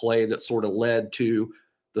that play that sort of led to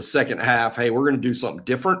the second half. Hey, we're going to do something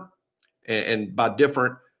different. And by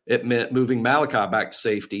different, it meant moving Malachi back to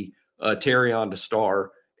safety, Terrion to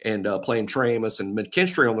star, and playing Trey Amos and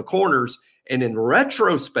McKinstry on the corners. And in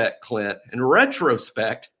retrospect, Clint,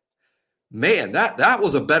 man, that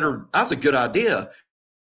was a good idea,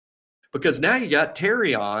 because now you got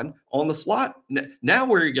Terrion on the slot. Now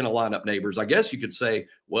where are you going to line up Neighbors? I guess you could say,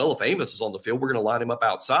 well, if Amos is on the field, we're going to line him up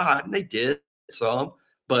outside, and they did some.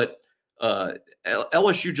 But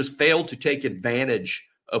LSU just failed to take advantage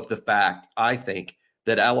of the fact, I think,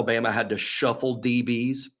 that Alabama had to shuffle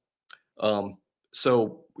DBs.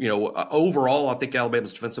 Overall, I think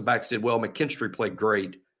Alabama's defensive backs did well. McKinstry played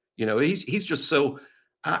great. He's just so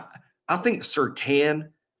I think Surtain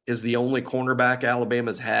is the only cornerback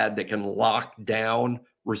Alabama's had that can lock down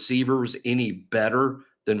receivers any better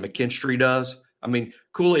than McKinstry does. I mean,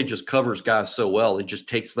 Kool-Aid just covers guys so well. It just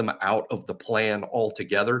takes them out of the plan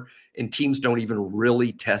altogether, and teams don't even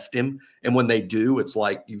really test him. And when they do, it's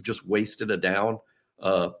like you've just wasted a down.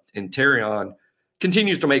 And Terrion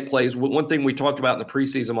continues to make plays. One thing we talked about in the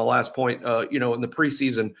preseason, my last point, in the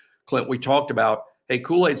preseason, Clint, we talked about, hey,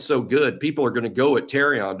 Kool-Aid's so good, people are going to go at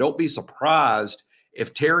Terrion. Don't be surprised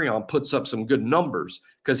if Terrion puts up some good numbers,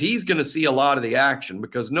 because he's going to see a lot of the action,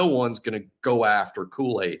 because no one's going to go after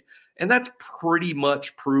Kool-Aid. And that's pretty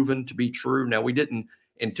much proven to be true. Now, we didn't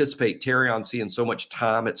anticipate Terrion seeing so much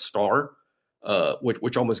time at star,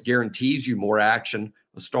 which almost guarantees you more action.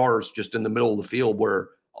 The star is just in the middle of the field where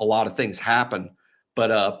a lot of things happen.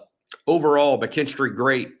 But overall, McKinstry,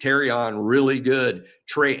 great. Terrion, really good.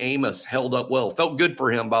 Trey Amos held up well. Felt good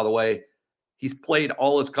for him, by the way. He's played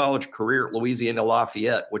all his college career at Louisiana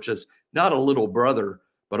Lafayette, which is not a little brother,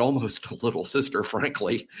 but almost a little sister,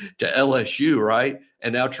 frankly, to LSU, right?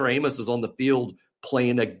 And now Trey Amos is on the field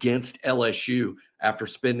playing against LSU after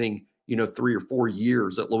spending, 3 or 4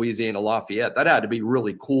 years at Louisiana Lafayette. That had to be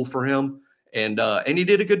really cool for him. And he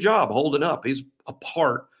did a good job holding up. He's a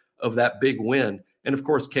part of that big win. And of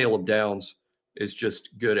course, Caleb Downs is just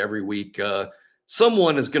good every week.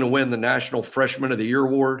 Someone is going to win the National Freshman of the Year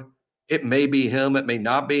award. It may be him. It may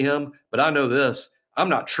not be him. But I know this. I'm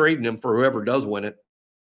not trading him for whoever does win it.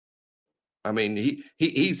 I mean,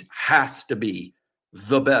 he's has to be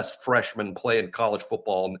the best freshman playing college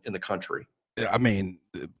football in the country. I mean,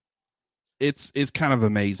 it's kind of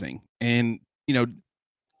amazing. And,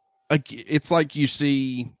 it's like you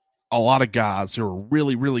see a lot of guys who are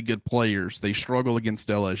really, really good players. They struggle against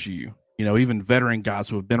LSU, even veteran guys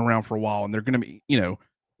who have been around for a while, and they're going to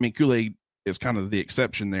be, Kool-Aid is kind of the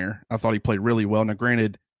exception there. I thought he played really well. Now,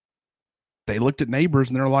 granted, they looked at Neighbors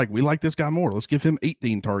and they're like, we like this guy more. Let's give him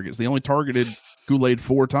 18 targets. They only targeted Kool-Aid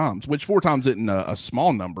 4 times, which 4 times isn't a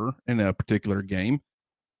small number in a particular game.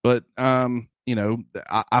 But,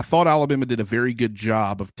 I thought Alabama did a very good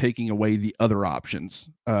job of taking away the other options.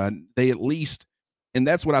 They at least, and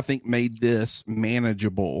that's what I think made this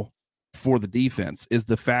manageable for the defense, is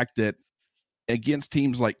the fact that against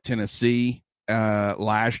teams like Tennessee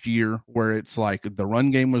last year, where it's like the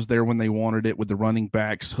run game was there when they wanted it with the running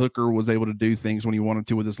backs, Hooker was able to do things when he wanted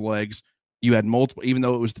to with his legs. You had multiple, even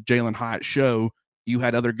though it was the Jalen Hyatt show, you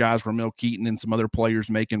had other guys, Ramel Keaton and some other players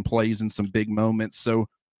making plays in some big moments. So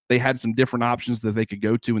they had some different options that they could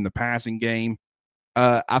go to in the passing game.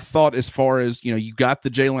 I thought, as far as, you got the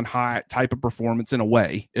Jalen Hyatt type of performance in a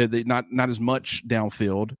way, not as much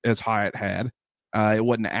downfield as Hyatt had. It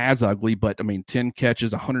wasn't as ugly, but 10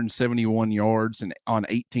 catches, 171 yards, and on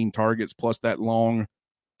 18 targets, plus that long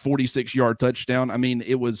 46-yard touchdown.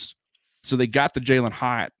 It was, so they got the Jalen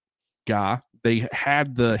Hyatt guy. They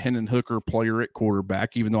had the Hendon Hooker player at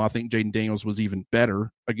quarterback, even though I think Jaden Daniels was even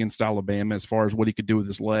better against Alabama as far as what he could do with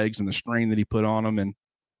his legs and the strain that he put on him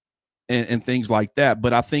and things like that.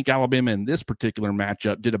 But I think Alabama in this particular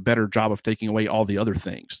matchup did a better job of taking away all the other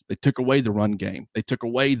things. They took away the run game. They took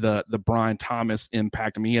away the Brian Thomas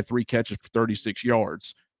impact. He had 3 catches for 36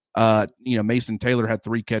 yards. Mason Taylor had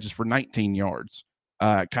 3 catches for 19 yards.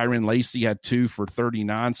 Kyron Lacey had 2 for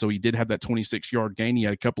 39, so he did have that 26-yard gain. He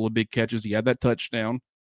had a couple of big catches. He had that touchdown.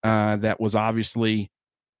 That was obviously,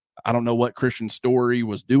 I don't know what Christian Story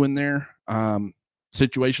was doing there.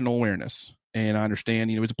 Situational awareness. And I understand,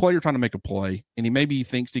 he's a player trying to make a play, and he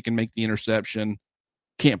thinks he can make the interception.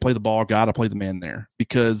 Can't play the ball, got to play the man there.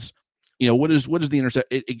 Because, what is the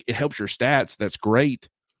intercept? It helps your stats. That's great,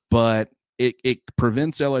 but it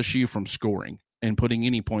prevents LSU from scoring and putting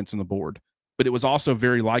any points on the board. But it was also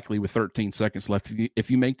very likely with 13 seconds left.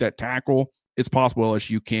 If you make that tackle, it's possible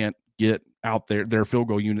LSU can't get out there, their field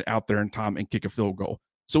goal unit out there in time and kick a field goal.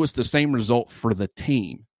 So it's the same result for the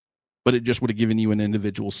team, but it just would have given you an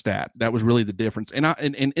individual stat. That was really the difference. And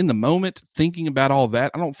in the moment, thinking about all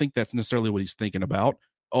that, I don't think that's necessarily what he's thinking about.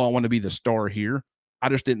 Oh, I want to be the star here. I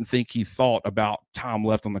just didn't think he thought about time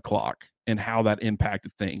left on the clock and how that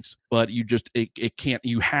impacted things. But you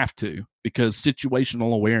have to, because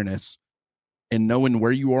situational awareness and knowing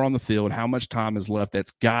where you are on the field, how much time is left,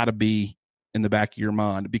 that's got to be in the back of your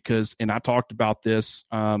mind. Because, and I talked about this,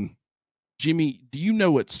 Jimmy, do you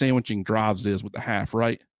know what sandwiching drives is with the half,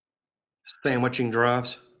 right? Sandwiching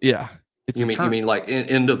drives? Yeah. You mean like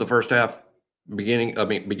end of the first half, beginning of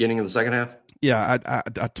the second half? Yeah,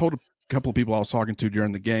 I told a couple of people I was talking to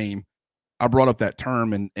during the game, I brought up that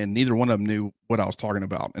term, and neither one of them knew what I was talking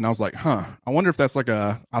about. And I was like, I wonder if that's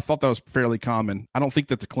I thought that was fairly common. I don't think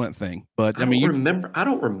that's a Clint thing, but I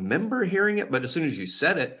don't remember hearing it, but as soon as you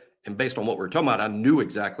said it, and based on what we were talking about, I knew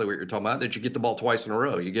exactly what you're talking about, that you get the ball twice in a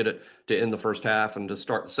row. You get it to end the first half and to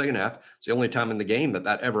start the second half. It's the only time in the game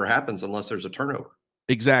that ever happens unless there's a turnover.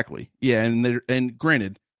 Exactly. Yeah. And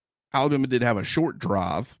granted, Alabama did have a short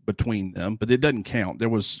drive between them, but it doesn't count. There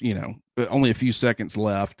was, only a few seconds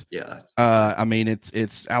left. Yeah.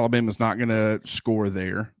 It's Alabama's not going to score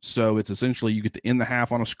there. So it's essentially you get to end the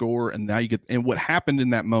half on a score, and now and what happened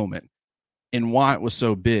in that moment and why it was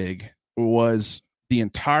so big was the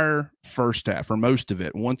entire first half, or most of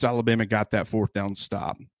it, once Alabama got that 4th down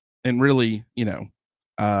stop. And really,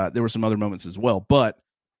 there were some other moments as well, but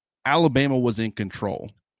Alabama was in control.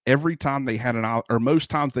 Every time they had most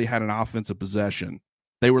times they had an offensive possession,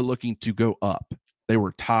 they were looking to go up. They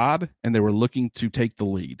were tied, and they were looking to take the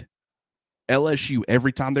lead. LSU,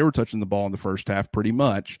 every time they were touching the ball in the first half, pretty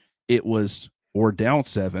much, it was, we're down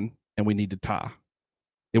 7, and we need to tie.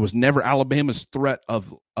 It was never Alabama's threat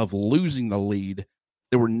of losing the lead.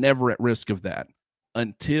 They were never at risk of that.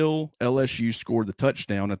 until LSU scored the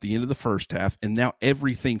touchdown at the end of the first half. And now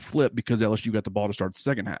everything flipped because LSU got the ball to start the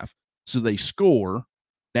second half. So they score.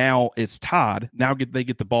 Now it's tied. Now they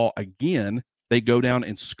get the ball again. They go down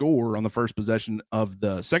and score on the first possession of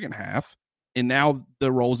the second half. And now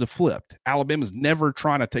the roles have flipped. Alabama's never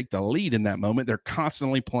trying to take the lead in that moment. They're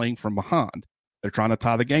constantly playing from behind. They're trying to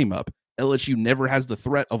tie the game up. LSU never has the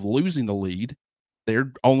threat of losing the lead.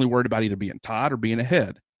 They're only worried about either being tied or being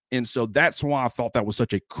ahead. And so that's why I thought that was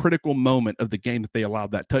such a critical moment of the game that they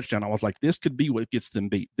allowed that touchdown. I was like, this could be what gets them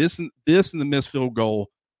beat. This and the missed field goal,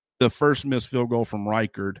 the first missed field goal from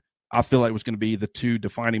Reichard, I feel like was going to be the two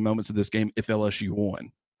defining moments of this game if LSU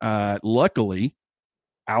won. Luckily,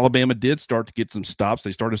 Alabama did start to get some stops.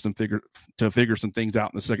 They started to figure some things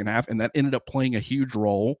out in the second half, and that ended up playing a huge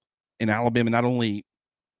role in Alabama not only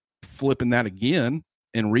flipping that again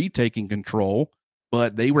and retaking control,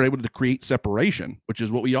 but they were able to create separation, which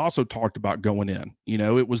is what we also talked about going in.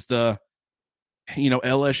 It was the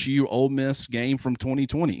LSU Ole Miss game from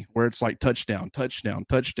 2020 where it's like touchdown, touchdown,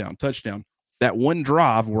 touchdown, touchdown. That one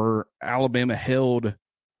drive where Alabama held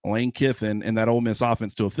Lane Kiffin and that Ole Miss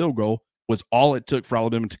offense to a field goal was all it took for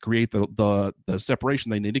Alabama to create the separation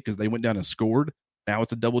they needed, because they went down and scored. Now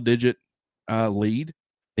it's a double-digit lead.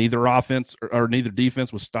 Neither offense or neither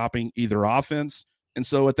defense was stopping either offense. And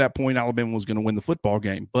so at that point, Alabama was going to win the football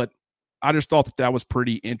game. But I just thought that was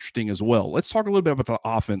pretty interesting as well. Let's talk a little bit about the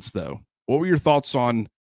offense, though. What were your thoughts on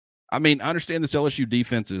 – I understand this LSU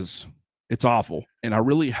defense it's awful, and I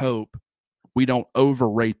really hope we don't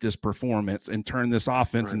overrate this performance and turn this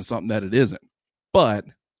offense into something that it isn't. But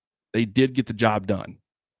they did get the job done.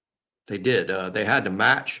 They did. They had to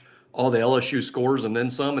match all the LSU scores and then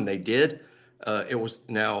some, and they did. It was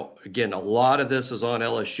now, again, a lot of this is on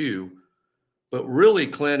LSU. But really,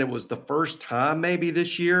 Clint, it was the first time maybe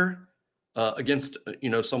this year against,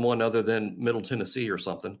 someone other than Middle Tennessee or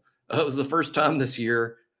something. It was the first time this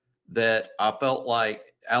year that I felt like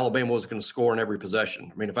Alabama was going to score in every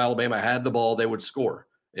possession. If Alabama had the ball, they would score.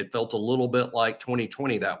 It felt a little bit like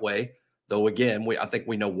 2020 that way, though, again, I think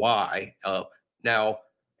we know why. Now,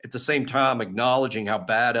 at the same time, acknowledging how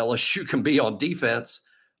bad LSU can be on defense,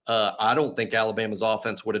 I don't think Alabama's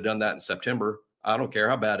offense would have done that in September. I don't care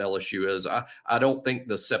how bad LSU is. I don't think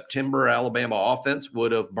the September Alabama offense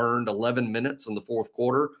would have burned 11 minutes in the fourth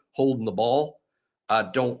quarter holding the ball. I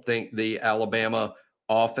don't think the Alabama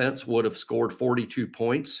offense would have scored 42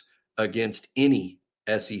 points against any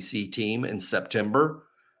SEC team in September.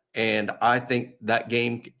 And I think that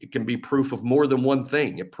game can be proof of more than one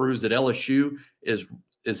thing. It proves that LSU is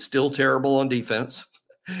still terrible on defense,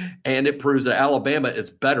 and it proves that Alabama is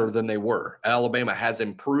better than they were. Alabama has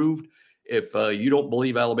improved. If you don't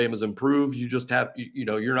believe Alabama's improved, you just have,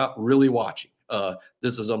 you're not really watching.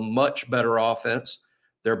 This is a much better offense.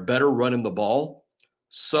 They're better running the ball.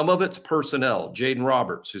 Some of it's personnel. Jaden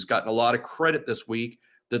Roberts, who's gotten a lot of credit this week,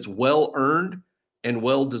 that's well-earned and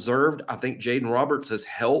well-deserved. I think Jaden Roberts has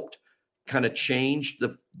helped kind of change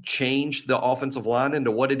the offensive line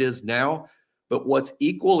into what it is now. But what's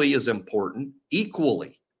equally as important,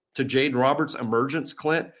 to Jaden Roberts' emergence,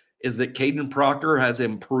 Clint, is that Caden Proctor has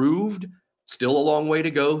improved. Still a long way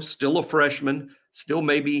to go. Still a freshman. Still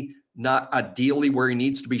maybe not ideally where he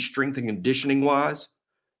needs to be strength and conditioning-wise.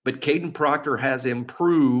 But Caden Proctor has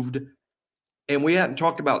improved. And we hadn't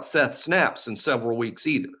talked about Seth snaps in several weeks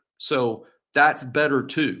either. So that's better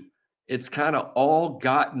too. It's kind of all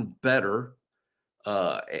gotten better.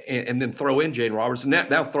 And then throw in Jaden Roberts. And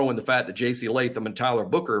now throw in the fact that J.C. Latham and Tyler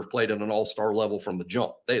Booker have played at an all-star level from the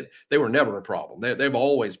jump. They were never a problem. They've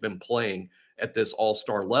always been playing at this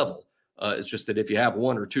all-star level. It's just that if you have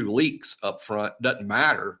one or two leaks up front, it doesn't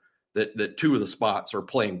matter that two of the spots are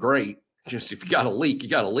playing great. Just if you got a leak, you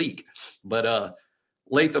got a leak. But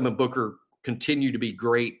Latham and Booker continue to be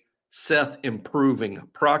great. Seth improving,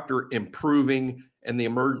 Proctor improving, and the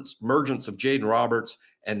emergence of Jaden Roberts.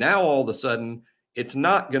 And now all of a sudden, it's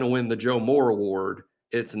not going to win the Joe Moore Award.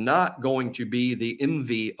 It's not going to be the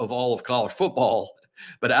envy of all of college football.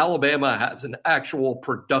 But Alabama has an actual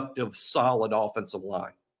productive, solid offensive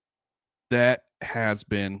line. That has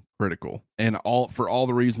been critical, and for all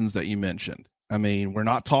the reasons that you mentioned. We're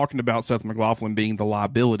not talking about Seth McLaughlin being the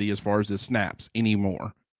liability as far as his snaps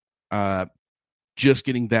anymore. Just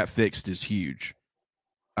getting that fixed is huge.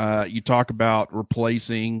 You talk about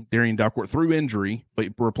replacing Darian Dalcourt through injury, but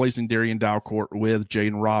replacing Darian Dalcourt with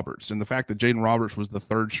Jaden Roberts. And the fact that Jaden Roberts was the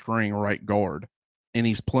third string right guard, and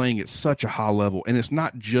he's playing at such a high level. And it's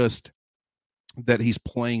not just that he's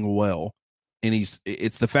playing well, and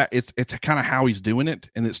it's the fact it's kind of how he's doing it.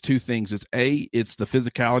 And it's two things. It's the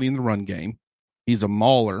physicality in the run game. He's a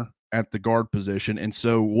mauler at the guard position. And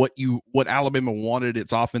so what Alabama wanted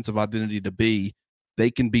its offensive identity to be,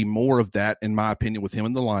 they can be more of that, in my opinion, with him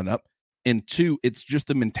in the lineup. And two, it's just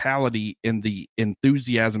the mentality and the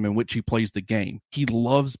enthusiasm in which he plays the game. He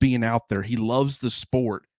loves being out there. He loves the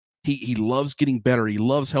sport. He loves getting better. He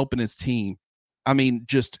loves helping his team. I mean,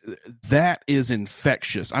 just that is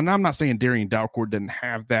infectious. And I'm not saying Darian Dalcourt doesn't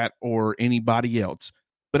have that or anybody else,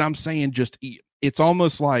 but I'm saying just it's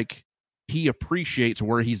almost like he appreciates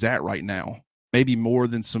where he's at right now, maybe more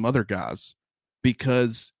than some other guys,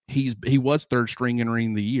 because he was third string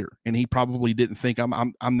entering the year, and he probably didn't think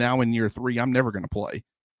I'm now in year 3. I'm never going to play.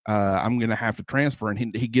 I'm going to have to transfer,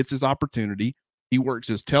 and he gets his opportunity. He works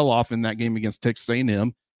his tail off in that game against Texas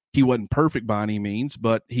A&M. He wasn't perfect by any means,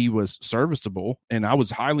 but he was serviceable, and I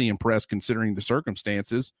was highly impressed considering the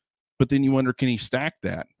circumstances. But then you wonder, can he stack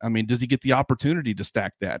that? I mean, does he get the opportunity to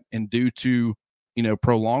stack that? And due to,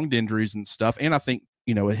 prolonged injuries and stuff, and I think,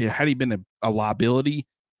 had he been a liability,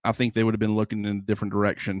 I think they would have been looking in a different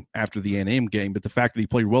direction after the A&M game. But the fact that he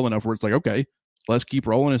played well enough where it's like, okay, let's keep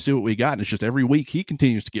rolling and see what we got. And it's just every week he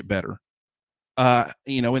continues to get better.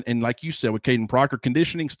 And like you said, with Caden Proctor,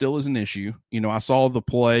 conditioning still is an issue. I saw the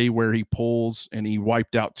play where he pulls and he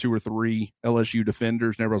wiped out 2 or 3 LSU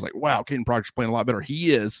defenders, and everyone's like, wow, Caden Proctor's playing a lot better.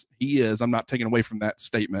 He is. I'm not taking away from that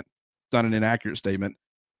statement. It's not an inaccurate statement.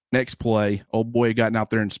 Next play, old boy gotten out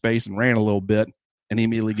there in space and ran a little bit, and he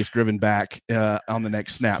immediately gets driven back on the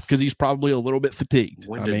next snap because he's probably a little bit fatigued.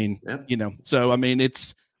 So, I mean,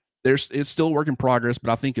 it's still a work in progress,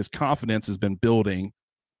 but I think his confidence has been building.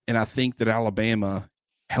 And I think that Alabama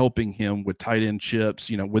helping him with tight end chips,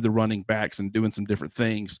 with the running backs and doing some different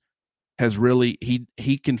things has really,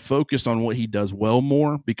 he can focus on what he does well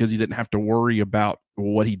more because he didn't have to worry about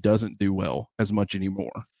what he doesn't do well as much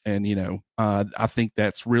anymore. And, I think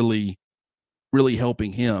that's really, really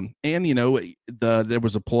helping him. And, there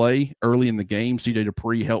was a play early in the game. C.J.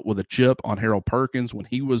 Dupree helped with a chip on Harold Perkins when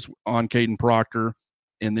he was on Caden Proctor.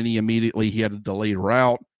 And then he had a delayed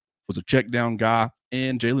route, was a check down guy.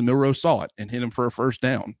 And Jalen Milroe saw it and hit him for a first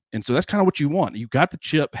down. And so that's kind of what you want. You got the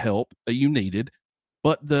chip help that you needed,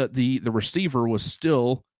 but the receiver was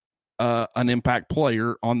still an impact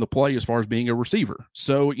player on the play as far as being a receiver.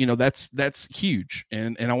 So, that's huge.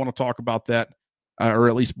 And I want to talk about that or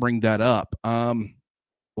at least bring that up.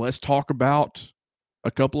 Let's talk about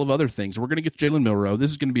a couple of other things. We're going to get to Jalen Milroe.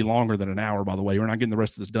 This is going to be longer than an hour, by the way. We're not getting the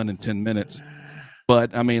rest of this done in 10 minutes.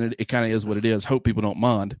 But I mean, it kind of is what it is. Hope people don't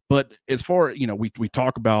mind. But as far, we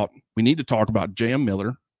need to talk about J.M.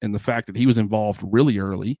 Miller and the fact that he was involved really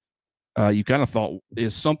early. You kind of thought,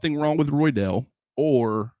 is something wrong with Roydell,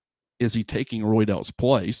 or is he taking Roydell's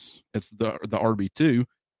place? It's the RB2.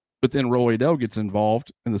 But then Roydell gets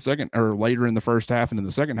involved in the second or later in the first half and in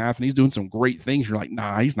the second half, and he's doing some great things. You're like,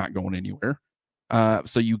 nah, he's not going anywhere.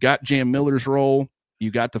 So you got J.M. Miller's role.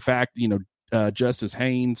 You got the fact, Justice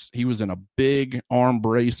Haynes, he was in a big arm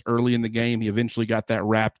brace early in the game. He eventually got that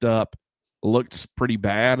wrapped up. Looked pretty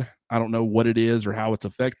bad. I don't know what it is or how it's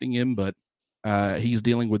affecting him, but he's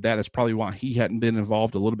dealing with that. That's probably why he hadn't been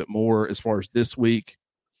involved a little bit more as far as this week.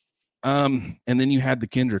 And then you had the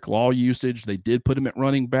Kendrick Law usage. They did put him at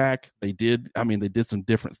running back. They did some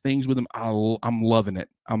different things with him. I'm loving it.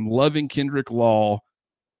 I'm loving Kendrick Law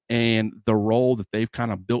and the role that they've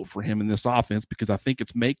kind of built for him in this offense, because I think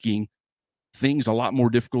it's making things a lot more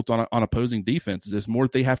difficult on opposing defenses. It's more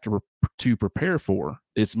that they have to prepare for.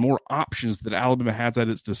 It's more options that Alabama has at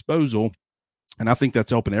its disposal, and I think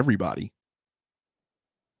that's helping everybody.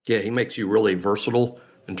 Yeah, he makes you really versatile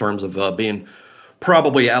in terms of being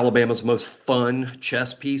probably Alabama's most fun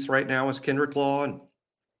chess piece right now is Kendrick Law, and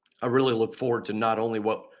I really look forward to not only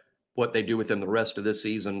what they do with him the rest of this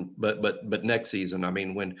season, but next season. I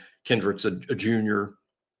mean, when Kendrick's a junior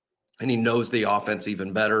and he knows the offense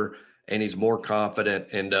even better, and he's more confident.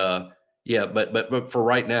 And but for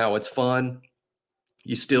right now, it's fun.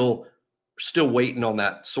 You still waiting on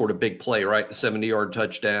that sort of big play, right? The 70-yard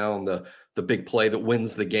touchdown, the big play that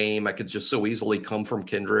wins the game. I could just so easily come from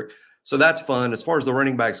Kendrick. So that's fun. As far as the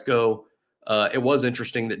running backs go, it was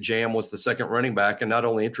interesting that Jam was the second running back, and not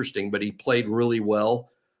only interesting, but he played really well.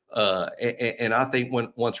 And I think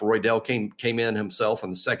once Roydell came in himself in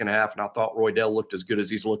the second half, and I thought Roydell looked as good as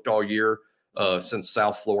he's looked all year. Since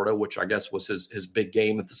South Florida, which I guess was his big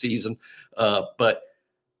game of the season. But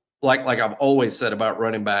like I've always said about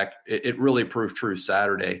running back, it really proved true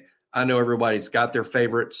Saturday. I know everybody's got their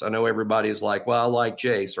favorites. I know everybody's like, well, I like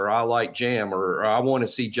Jace, or I like Jam, or I want to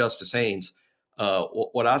see Justice Haynes.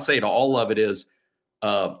 What I say to all of it is,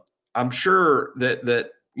 I'm sure that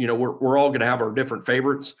we're all going to have our different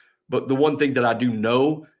favorites. But the one thing that I do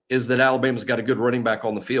know is that Alabama's got a good running back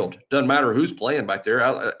on the field. Doesn't matter who's playing back there.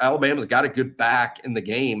 Alabama's got a good back in the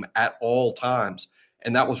game at all times.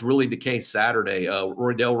 And that was really the case Saturday.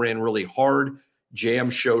 Roydell ran really hard. Jam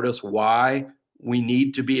showed us why we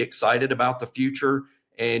need to be excited about the future.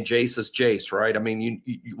 And Jace is Jace, right? I mean,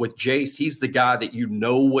 you, with Jace, he's the guy that you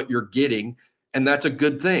know what you're getting, and that's a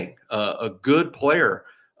good thing. A good player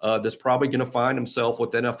that's probably going to find himself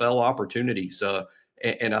with NFL opportunities.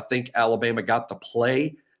 And I think Alabama got the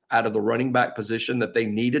play out of the running back position that they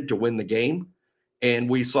needed to win the game. And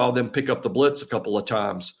we saw them pick up the blitz a couple of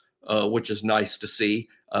times, which is nice to see.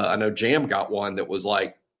 I know Jam got one that was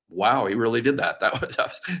like, wow, he really did that. That was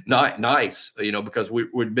not nice, because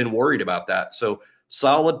we'd been worried about that. So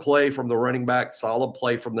solid play from the running back, solid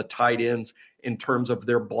play from the tight ends in terms of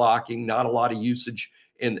their blocking, not a lot of usage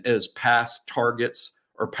as pass targets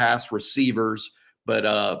or pass receivers. But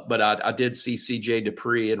I did see C.J.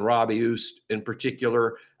 Dupree and Robbie Oost in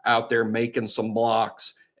particular out there making some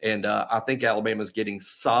blocks. And I think Alabama's getting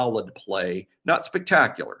solid play, not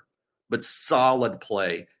spectacular, but solid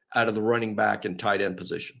play out of the running back and tight end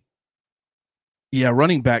position. Yeah,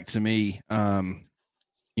 running back to me,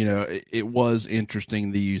 it was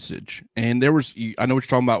interesting, the usage. And I know what you're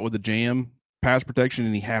talking about with the Jam pass protection,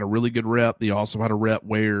 and he had a really good rep. He also had a rep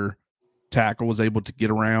where tackle was able to get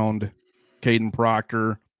around Caden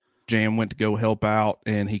Proctor. Jam went to go help out,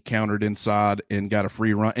 and he countered inside and got a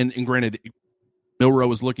free run. And granted, Milroe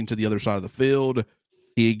was looking to the other side of the field.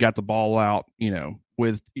 He got the ball out,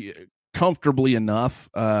 with comfortably enough.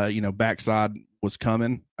 Backside was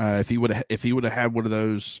coming. If he would have had one of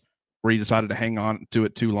those where he decided to hang on to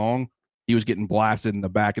it too long, he was getting blasted in the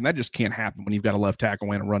back, and that just can't happen when you've got a left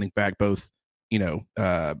tackle and a running back both,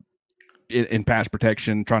 in pass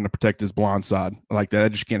protection, trying to protect his blind side like that.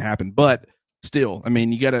 That just can't happen. But still, I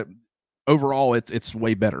mean, you got to overall, it's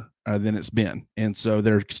way better than it's been, and so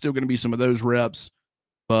there's still going to be some of those reps.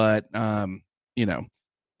 But I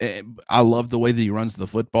love the way that he runs the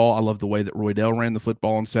football. I love the way that Roydell ran the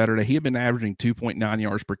football on Saturday. He had been averaging 2.9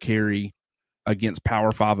 yards per carry against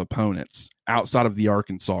Power 5 opponents outside of the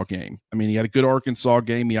Arkansas game. I mean, he had a good Arkansas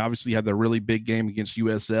game. He obviously had the really big game against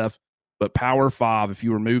USF, but Power 5, if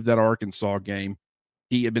you remove that Arkansas game,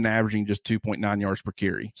 he had been averaging just 2.9 yards per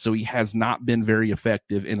carry. So he has not been very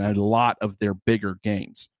effective in a lot of their bigger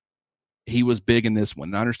games. He was big in this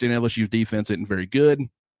one. I understand LSU's defense isn't very good,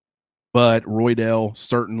 but Roydell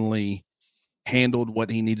certainly handled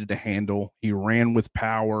what he needed to handle. He ran with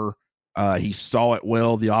power. He saw it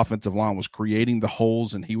well. The offensive line was creating the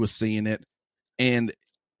holes, and he was seeing it. And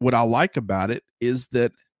what I like about it is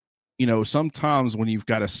that, sometimes when you've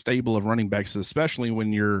got a stable of running backs, especially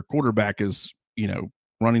when your quarterback is,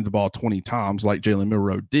 running the ball 20 times like Jalen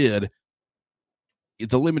Milroe did,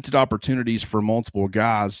 the limited opportunities for multiple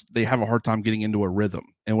guys, they have a hard time getting into a rhythm.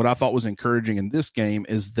 And what I thought was encouraging in this game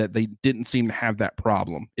is that they didn't seem to have that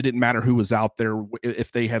problem. It didn't matter who was out there.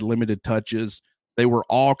 If they had limited touches, they were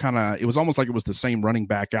all it was almost like it was the same running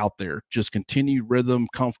back out there, just continued rhythm,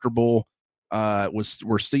 comfortable.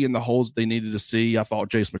 We're seeing the holes they needed to see. I thought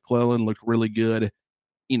Jace McClellan looked really good.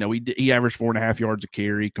 He averaged 4.5 yards a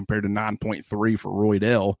carry compared to 9.3 for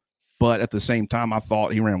Roydell. But at the same time, I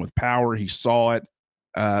thought he ran with power. He saw it.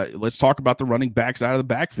 Let's talk about the running backs out of the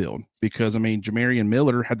backfield, because, Jamarian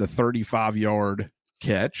Miller had the 35-yard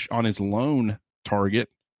catch on his lone target.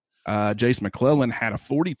 Jace McClellan had a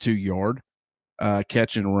 42-yard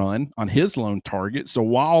catch and run on his lone target. So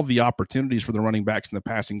while the opportunities for the running backs in the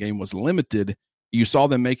passing game was limited, you saw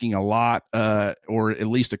them making a lot, or at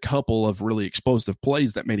least a couple of really explosive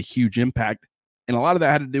plays that made a huge impact. And a lot of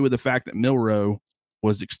that had to do with the fact that Milroe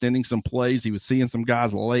was extending some plays. He was seeing some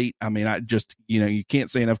guys late. You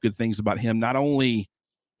can't say enough good things about him. Not only,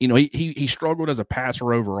 he struggled as a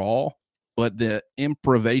passer overall, but the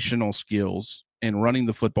improvisational skills and running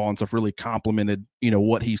the football and stuff really complemented,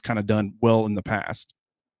 what he's kind of done well in the past.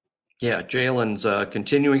 Yeah, Jalen's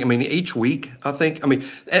continuing. Each week, I think.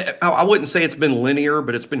 I wouldn't say it's been linear,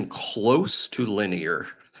 but it's been close to linear.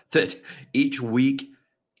 That each week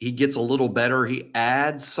he gets a little better. He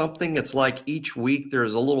adds something. It's like each week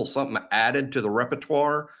there's a little something added to the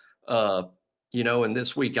repertoire. And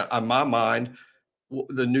this week, on my mind,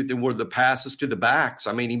 the new thing were the passes to the backs.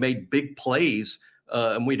 He made big plays,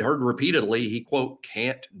 and we'd heard repeatedly he, quote,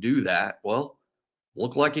 can't do that. Well,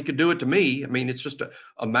 looked like he could do it to me. It's just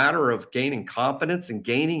a matter of gaining confidence and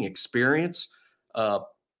gaining experience. One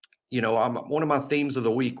of my themes of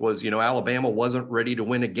the week was, Alabama wasn't ready to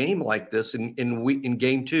win a game like this in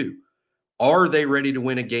game 2. Are they ready to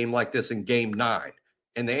win a game like this in game 9?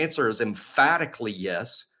 And the answer is emphatically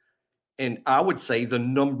yes. And I would say the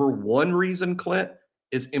number one reason, Clint,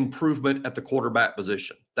 is improvement at the quarterback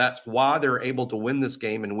position. That's why they're able to win this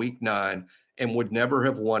game in week 9 and would never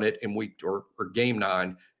have won it in week or game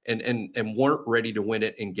 9 and weren't ready to win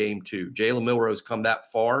it in game 2. Jalen Milroe's come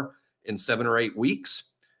that far in 7 or 8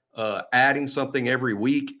 weeks, adding something every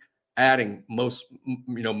week, adding most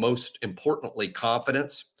importantly,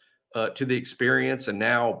 confidence to the experience. And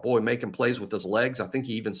now, boy, making plays with his legs. I think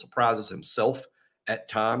he even surprises himself at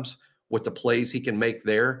times with the plays he can make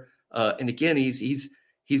there. And again, he's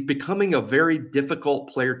becoming a very difficult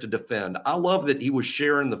player to defend. I love that he was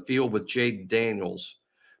sharing the field with Jaden Daniels,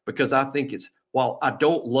 because I think while I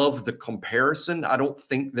don't love the comparison, I don't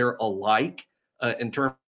think they're alike in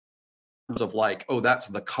terms of like, oh, that's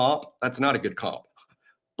the comp. That's not a good comp.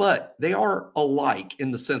 But they are alike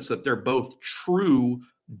in the sense that they're both true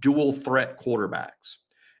dual threat quarterbacks.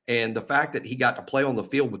 And the fact that he got to play on the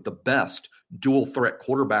field with the best dual threat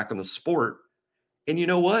quarterback in the sport. And you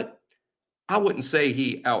know what? I wouldn't say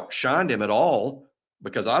he outshined him at all,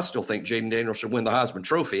 because I still think Jaden Daniels should win the Heisman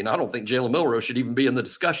Trophy, and I don't think Jalen Milroe should even be in the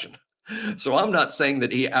discussion. So I'm not saying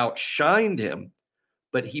that he outshined him,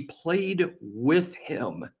 but he played with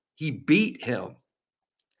him. He beat him.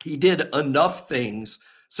 He did enough things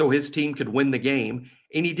so his team could win the game,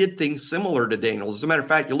 and he did things similar to Daniels. As a matter of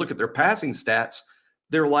fact, you look at their passing stats,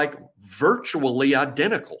 they're like virtually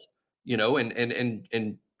identical,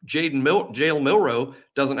 and Jalen Milroe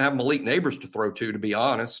doesn't have Malik Neighbors to throw to be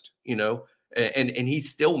honest, and he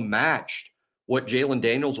still matched what Jalen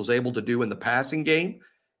Daniels was able to do in the passing game.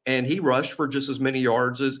 And he rushed for just as many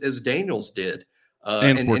yards as Daniels did.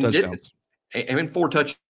 And 4 touchdowns. And 4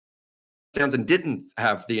 touchdowns, and didn't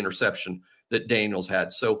have the interception that Daniels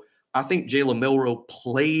had. So I think Jalen Milroe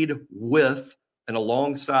played with and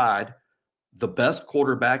alongside the best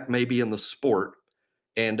quarterback maybe in the sport.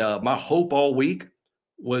 And my hope all week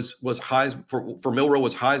was Heisman for Milroe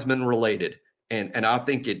was Heisman related. And I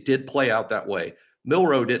think it did play out that way.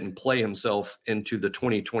 Milroe didn't play himself into the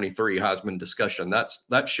 2023 Heisman discussion.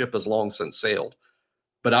 That ship has long since sailed.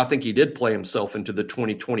 But I think he did play himself into the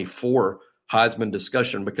 2024 Heisman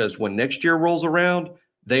discussion, because when next year rolls around,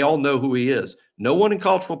 they all know who he is. No one in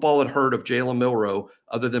college football had heard of Jalen Milroe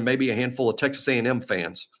other than maybe a handful of Texas A&M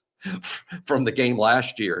fans from the game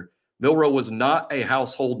last year. Milroe was not a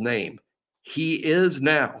household name. He is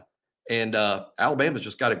now. And Alabama's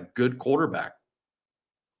just got a good quarterback.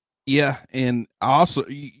 Yeah, and also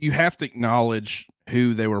you have to acknowledge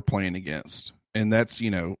who they were playing against. And that's,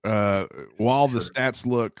 while the stats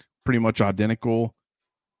look pretty much identical,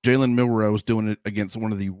 Jalen Milroe was doing it against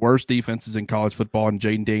one of the worst defenses in college football, and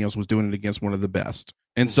Jaden Daniels was doing it against one of the best.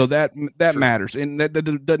 And so that matters. And that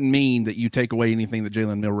doesn't mean that you take away anything that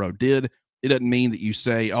Jalen Milroe did. It doesn't mean that you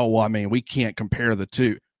say, oh, well, I mean, we can't compare the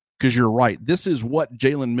two, because you're right. This is what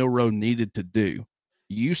Jalen Milroe needed to do.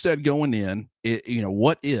 You said going in,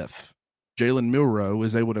 what if Jalen Milroe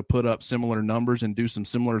is able to put up similar numbers and do some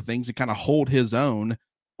similar things and kind of hold his own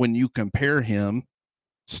when you compare him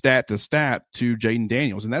stat to stat to Jaden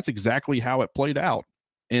Daniels? And that's exactly how it played out.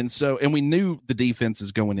 And we knew the defense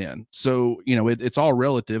is going in. So, it's all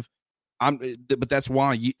relative. But that's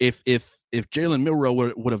why if Jalen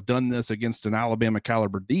Milroe would have done this against an Alabama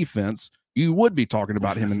caliber defense, you would be talking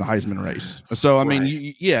about him in the Heisman race. So, I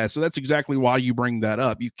mean, so that's exactly why you bring that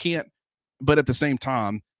up. You can't, but at the same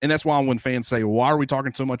time, and that's why when fans say, why are we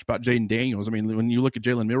talking so much about Jaden Daniels? I mean, when you look at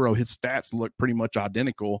Jalen Milroe, his stats look pretty much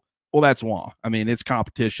identical. Well, that's why. I mean, it's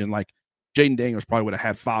competition. Like, Jaden Daniels probably would have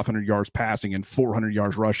had 500 yards passing and 400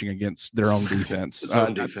 yards rushing against their own defense.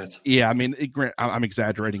 Defense. Yeah, I mean, I'm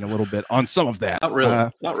exaggerating a little bit on some of that. Not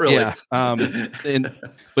really. Yeah.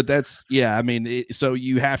 But that's, I mean, so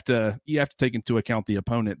you have to take into account the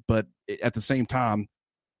opponent, but at the same time,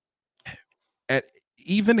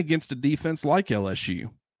 even against a defense like LSU,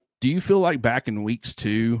 do you feel like back in weeks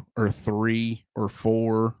 2 or 3 or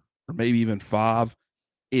 4 or maybe even 5,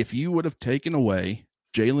 if you would have taken away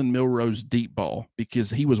Jalen Milroe's deep ball, because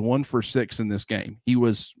he was 1 for 6 in this game, he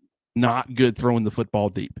was not good throwing the football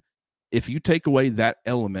deep. If you take away that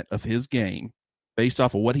element of his game based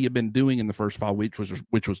off of what he had been doing in the first 5 weeks,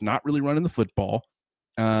 which was not really running the football,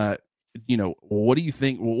 what do you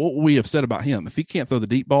think? What we have said about him? If he can't throw the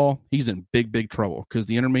deep ball, he's in big, big trouble, because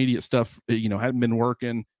the intermediate stuff, hadn't been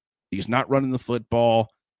working. He's not running the football.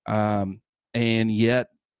 And yet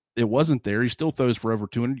it wasn't there. He still throws for over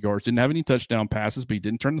 200 yards, didn't have any touchdown passes, but he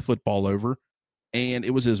didn't turn the football over. And it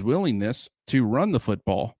was his willingness to run the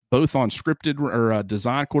football, both on scripted or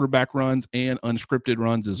design quarterback runs and unscripted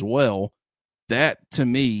runs as well. That, to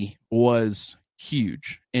me, was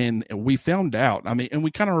huge. And we found out, I mean, and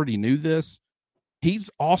we kind of already knew this. We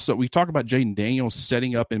talk about Jaden Daniels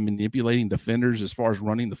setting up and manipulating defenders as far as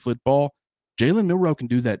running the football. Jalen Milroe can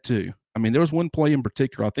do that too. I mean, there was one play in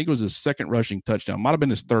particular, I think it was his second rushing touchdown, might have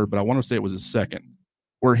been his third, but I want to say it was his second,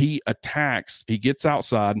 where he gets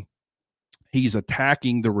outside, he's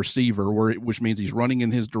attacking the receiver, which means he's running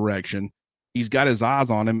in his direction. He's got his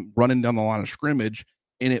eyes on him running down the line of scrimmage,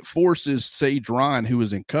 and it forces Sage Ryan, who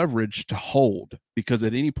is in coverage, to hold, because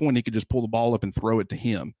at any point he could just pull the ball up and throw it to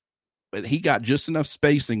him. But he got just enough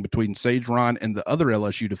spacing between Sage Ryan and the other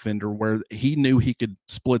LSU defender where he knew he could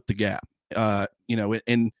split the gap.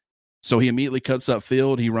 And so he immediately cuts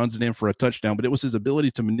upfield. He runs it in for a touchdown. But it was his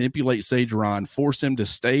ability to manipulate Sage Ryan, force him to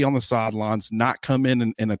stay on the sidelines, not come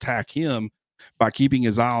in and attack him by keeping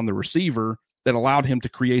his eye on the receiver, that allowed him to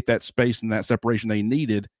create that space and that separation they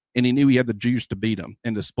needed. And he knew he had the juice to beat them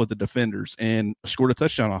and to split the defenders, and scored a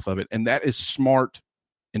touchdown off of it. And that is smart,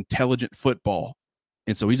 intelligent football.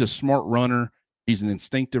 And so he's a smart runner. He's an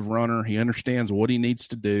instinctive runner. He understands what he needs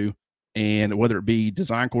to do. And whether it be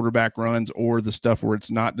design quarterback runs or the stuff where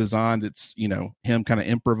it's not designed, it's, him kind of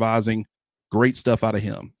improvising. Great stuff out of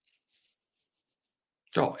him.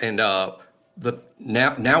 Oh, and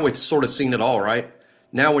now we've sort of seen it all, right?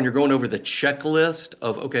 Now when you're going over the checklist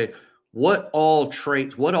of, okay, what all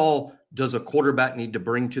does a quarterback need to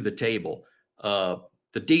bring to the table? The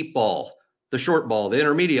deep ball, the short ball, the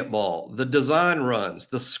intermediate ball, the design runs,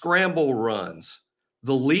 the scramble runs,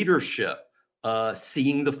 the leadership,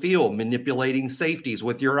 seeing the field, manipulating safeties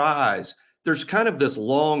with your eyes. There's kind of this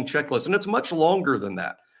long checklist, and it's much longer than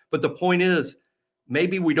that. But the point is,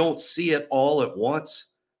 maybe we don't see it all at once,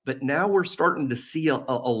 but now we're starting to see a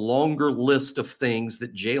longer list of things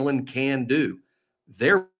that Jalen can do.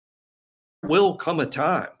 There will come a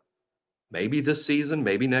time, maybe this season,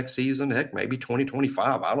 maybe next season, heck, maybe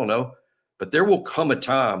 2025, I don't know. But there will come a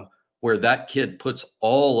time where that kid puts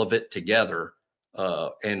all of it together,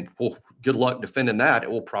 and good luck defending that. It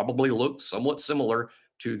will probably look somewhat similar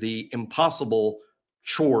to the impossible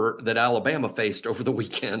chore that Alabama faced over the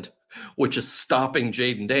weekend, which is stopping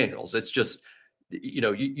Jaden Daniels. It's just,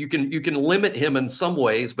 you can limit him in some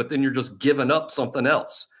ways, but then you're just giving up something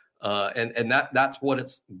else. And that's what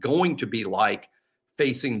it's going to be like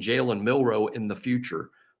facing Jalen Milroe in the future.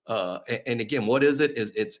 And again, what is it?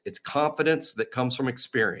 It's confidence that comes from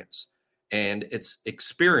experience, and it's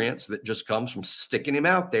experience that just comes from sticking him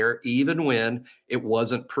out there, even when it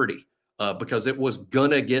wasn't pretty, because it was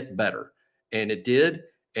gonna get better, and it did.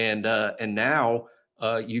 And now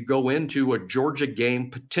you go into a Georgia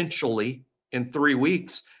game potentially in 3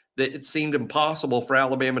 weeks that it seemed impossible for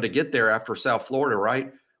Alabama to get there after South Florida,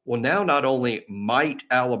 right? Well, now not only might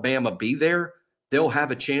Alabama be there, they'll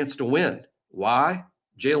have a chance to win. Why?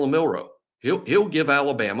 Jalen Milroe. He'll give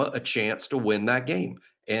Alabama a chance to win that game.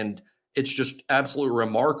 And it's just absolutely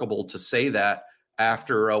remarkable to say that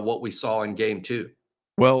after what we saw in game 2.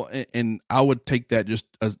 Well, and I would take that just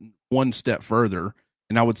one step further,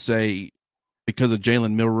 and I would say because of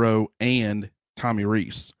Jalen Milroe and Tommy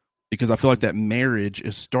Rees, because I feel like that marriage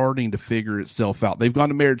is starting to figure itself out. They've gone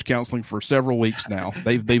to marriage counseling for several weeks now.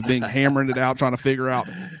 They've been hammering it out, trying to figure out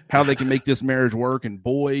how they can make this marriage work, and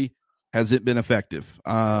boy, has it been effective.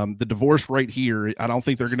 The divorce rate here, I don't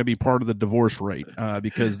think they're going to be part of the divorce rate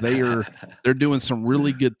because they're doing some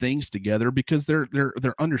really good things together, because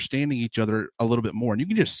they're understanding each other a little bit more, and you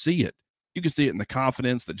can just see it. You can see it in the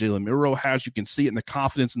confidence that Jalen Milroe has. You can see it in the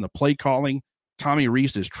confidence in the play calling. Tommy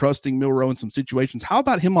Rees is trusting Milroe in some situations. How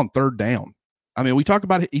about him on third down? I mean, we talk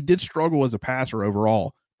about it. He did struggle as a passer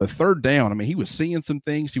overall, but third down, I mean, he was seeing some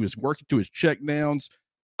things. He was working to his check downs.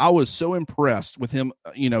 I was so impressed with him,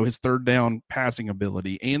 his third down passing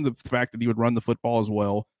ability, and the fact that he would run the football as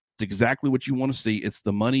well. It's exactly what you want to see. It's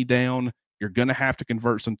the money down. You're going to have to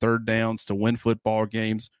convert some third downs to win football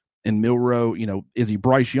games. And Milroe, is he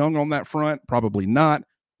Bryce Young on that front? Probably not,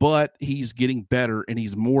 but he's getting better, and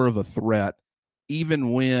he's more of a threat,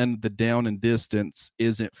 even when the down and distance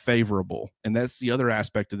isn't favorable. And that's the other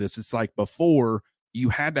aspect of this. It's like before, you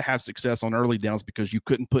had to have success on early downs because you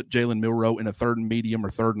couldn't put Jalen Milroe in a third and medium or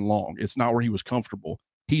third and long. It's not where he was comfortable.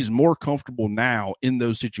 He's more comfortable now in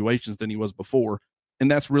those situations than he was before,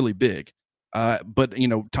 and that's really big. But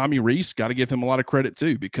Tommy Rees, got to give him a lot of credit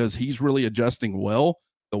too, because he's really adjusting well.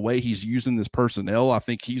 The way he's using this personnel, I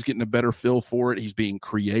think he's getting a better feel for it. He's being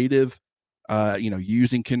creative.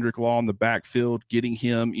 Using Kendrick Law in the backfield, getting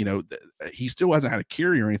him, he still hasn't had a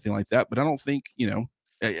carry or anything like that, but I don't think,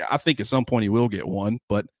 I think at some point he will get one,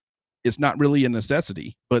 but it's not really a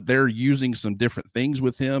necessity. But they're using some different things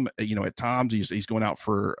with him. At times he's going out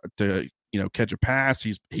to catch a pass.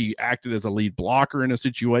 He acted as a lead blocker in a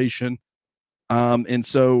situation. And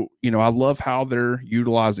so, I love how they're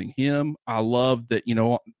utilizing him. I love that,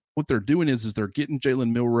 what they're doing is they're getting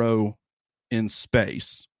Jalen Milroe in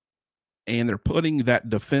space. and they're putting that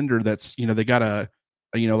defender that's, they got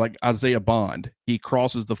like Isaiah Bond. He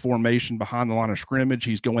crosses the formation behind the line of scrimmage.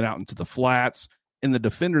 He's going out into the flats, and the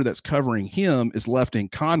defender that's covering him is left in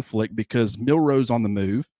conflict because Milroe's on the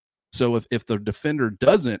move. So if the defender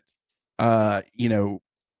doesn't, stop,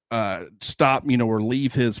 or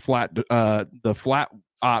leave his flat, the flat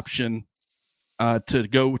option to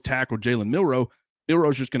go tackle Jalen Milroe,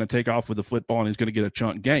 Milroe's just going to take off with the football and he's going to get a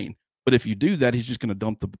chunk gain. But if you do that, he's just going to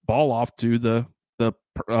dump the ball off to the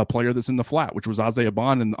player that's in the flat, which was Isaiah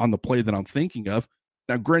Bond, and on the play that I'm thinking of.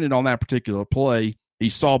 Now, granted, on that particular play, he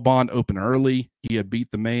saw Bond open early. He had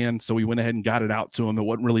beat the man, so he went ahead and got it out to him. It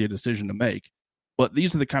wasn't really a decision to make. But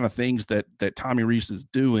these are the kind of things that Tommy Rees is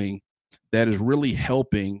doing that is really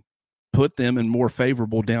helping put them in more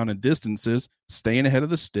favorable down and distances, staying ahead of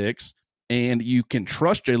the sticks, and you can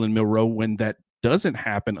trust Jalen Milroe when that doesn't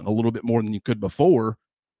happen a little bit more than you could before,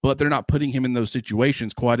 but they're not putting him in those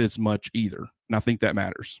situations quite as much either. And I think that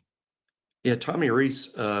matters. Yeah, Tommy Rees,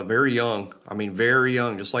 very young. Very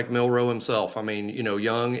young, just like Milroe himself.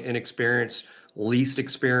 Young, inexperienced, least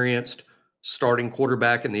experienced starting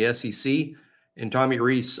quarterback in the SEC. And Tommy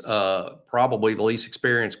Rees, probably the least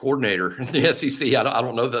experienced coordinator in the SEC. I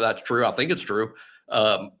don't know that that's true. I think it's true.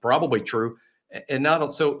 Probably true. And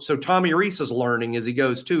not so Tommy Rees is learning as he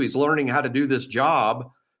goes too. He's learning how to do this job,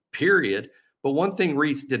 period. But one thing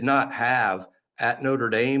Rees did not have at Notre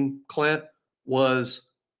Dame, Clint, was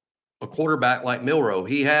a quarterback like Milroe.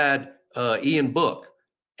 He had Ian Book,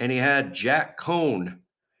 and he had Jack Cohn,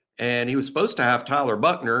 and he was supposed to have Tyler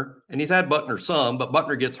Buckner, and he's had Buckner some, but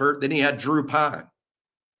Buckner gets hurt. Then he had Drew Pine.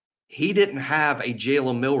 He didn't have a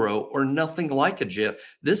Jalen Milroe or nothing like a Jalen.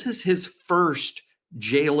 This is his first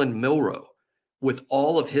Jalen Milroe with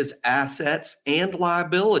all of his assets and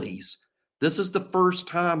liabilities. This is the first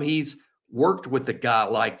time he's worked with a guy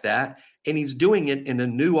like that, and he's doing it in a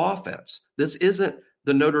new offense. This isn't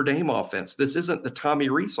the Notre Dame offense. This isn't the Tommy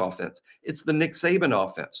Rees offense. It's the Nick Saban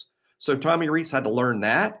offense. So Tommy Rees had to learn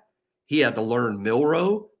that. He had to learn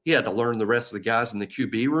Milroe. He had to learn the rest of the guys in the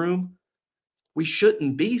QB room. We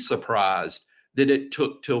shouldn't be surprised that it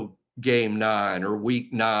took till game 9 or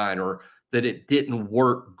week 9, or that it didn't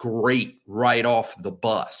work great right off the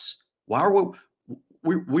bus. Why are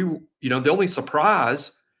we the only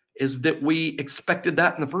surprise is that we expected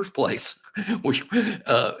that in the first place.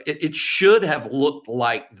 It should have looked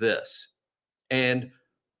like this. And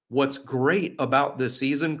what's great about this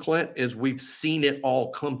season, Clint, is we've seen it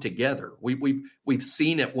all come together. We've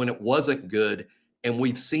seen it when it wasn't good, and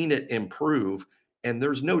we've seen it improve. And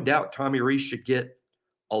there's no doubt Tommy Rees should get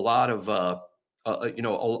a lot of a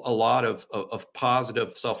lot of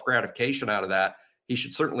positive self-gratification out of that. He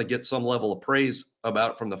should certainly get some level of praise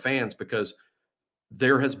about it from the fans, because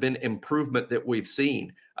there has been improvement that we've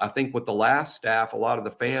seen. I think with the last staff, a lot of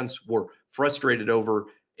the fans were frustrated over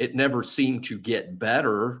it never seemed to get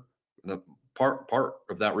better. The part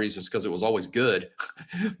of that reason is because it was always good.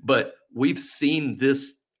 But we've seen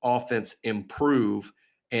this offense improve.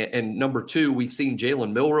 And number two, we've seen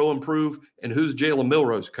Jalen Milroe improve. And who's Jalen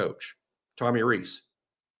Milroe's coach? Tommy Rees.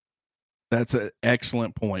 That's an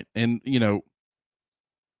excellent point. And,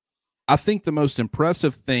 I think the most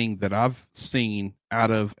impressive thing that I've seen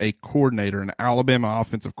out of a coordinator, an Alabama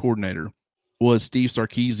offensive coordinator, was Steve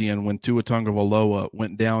Sarkisian when Tua Tagovailoa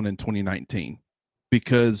went down in 2019.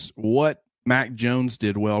 Because what Mac Jones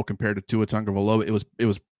did well compared to Tua Tagovailoa, it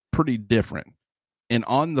was pretty different. And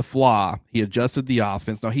on the fly, he adjusted the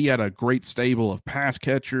offense. Now, he had a great stable of pass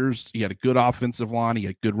catchers. He had a good offensive line. He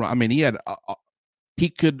had good run. He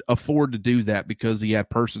could afford to do that because he had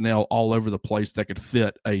personnel all over the place that could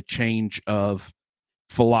fit a change of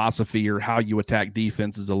philosophy or how you attack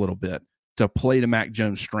defenses a little bit to play to Mac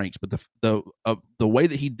Jones' strengths. But the way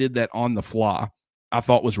that he did that on the fly, I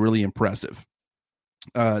thought was really impressive.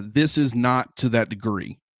 This is not to that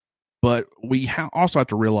degree, but we also have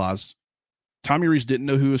to realize Tommy Rees didn't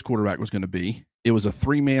know who his quarterback was going to be. It was a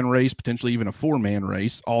 3-man race, potentially even a 4-man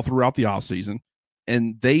race all throughout the offseason.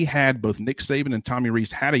 And they had, both Nick Saban and Tommy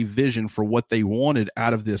Rees had a vision for what they wanted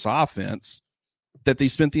out of this offense that they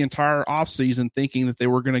spent the entire offseason thinking that they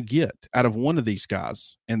were going to get out of one of these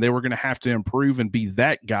guys. And they were going to have to improve and be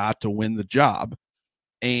that guy to win the job.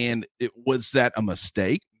 And was that a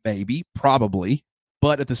mistake? Maybe, probably.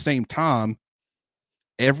 But at the same time,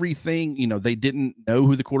 everything, they didn't know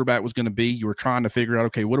who the quarterback was going to be. You were trying to figure out,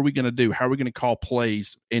 okay, what are we going to do? How are we going to call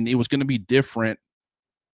plays? And it was going to be different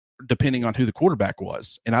depending on who the quarterback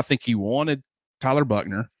was. And I think he wanted Tyler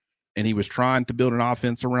Buckner, and he was trying to build an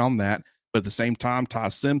offense around that. But at the same time, Ty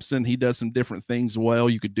Simpson, he does some different things well.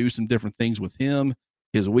 You could do some different things with him.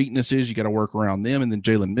 His weaknesses, you got to work around them. And then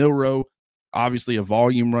Jalen Milroe, obviously a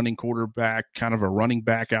volume running quarterback, kind of a running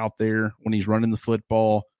back out there when he's running the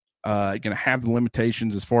football. Going to have the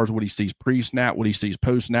limitations as far as what he sees pre-snap, what he sees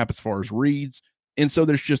post-snap as far as reads. And so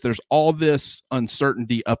there's all this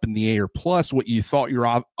uncertainty up in the air, plus what you thought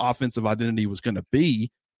your offensive identity was going to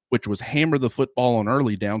be, which was hammer the football on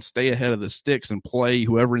early down, stay ahead of the sticks, and play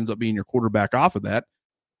whoever ends up being your quarterback off of that.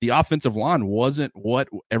 The offensive line wasn't what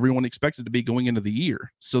everyone expected to be going into the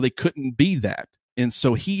year, so they couldn't be that. And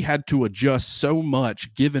so he had to adjust so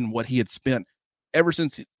much given what he had spent ever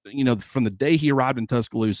since, from the day he arrived in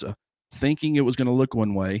Tuscaloosa, thinking it was going to look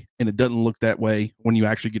one way, and it doesn't look that way when you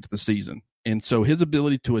actually get to the season. And so his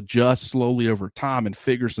ability to adjust slowly over time and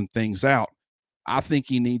figure some things out, I think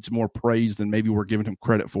he needs more praise than maybe we're giving him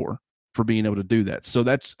credit for being able to do that. So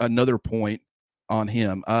that's another point on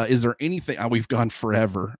him. Is there anything, we've gone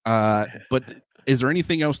forever, but is there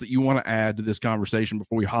anything else that you want to add to this conversation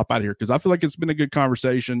before we hop out of here? Because I feel like it's been a good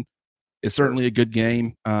conversation. It's certainly a good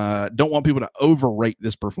game. Don't want people to overrate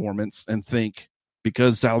this performance and think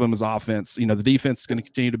because Alabama's offense, the defense is going to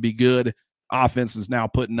continue to be good. Offense is now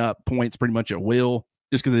putting up points pretty much at will.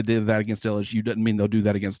 Just because they did that against LSU doesn't mean they'll do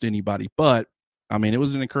that against anybody. But, it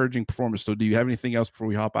was an encouraging performance. So do you have anything else before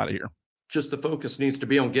we hop out of here? Just the focus needs to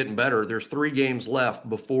be on getting better. There's 3 games left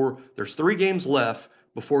before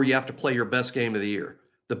you have to play your best game of the year.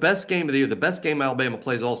 The best game of the year, the best game Alabama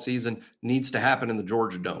plays all season needs to happen in the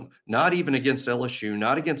Georgia Dome. Not even against LSU,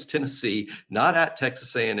 not against Tennessee, not at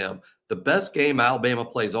Texas A&M. The best game Alabama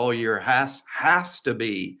plays all year has to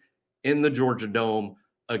be in the Georgia Dome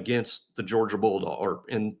against the Georgia Bulldogs, or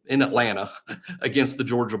in Atlanta against the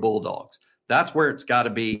Georgia Bulldogs. That's where it's got to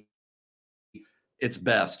be its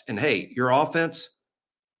best. And hey, your offense,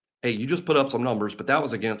 you just put up some numbers, but that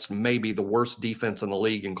was against maybe the worst defense in the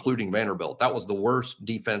league, including Vanderbilt. That was the worst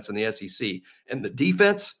defense in the SEC. And the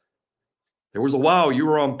defense, there was a while you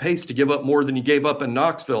were on pace to give up more than you gave up in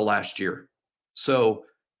Knoxville last year. So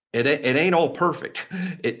it ain't all perfect.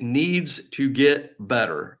 It needs to get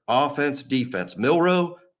better. Offense, defense.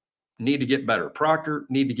 Milroe need to get better. Proctor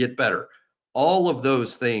need to get better. All of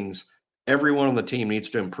those things, everyone on the team needs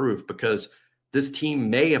to improve, because this team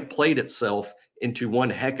may have played itself into one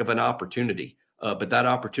heck of an opportunity, but that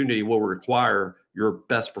opportunity will require your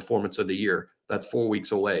best performance of the year. That's 4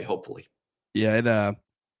 weeks away, hopefully. Yeah,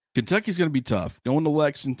 Kentucky's going to be tough. Going to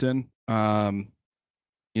Lexington, I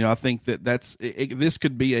think this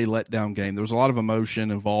could be a letdown game. There was a lot of emotion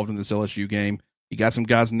involved in this LSU game. You got some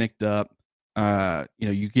guys nicked up.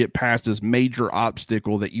 You get past this major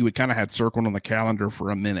obstacle that you would kind of had circled on the calendar for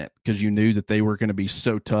a minute because you knew that they were going to be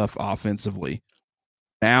so tough offensively.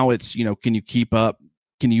 Now it's, can you keep up?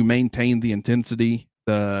 Can you maintain the intensity,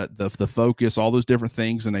 the focus, all those different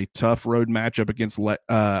things in a tough road matchup against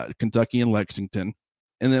Kentucky and Lexington?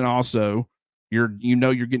 And then also you're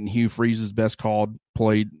getting Hugh Freeze's best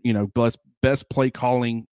play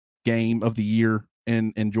calling game of the year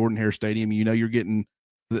in Jordan-Hare Stadium. You're getting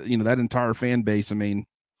that entire fan base.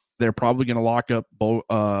 They're probably going to lock up bowl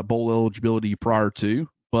eligibility prior to,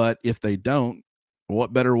 but if they don't,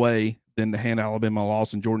 what better way than to hand Alabama a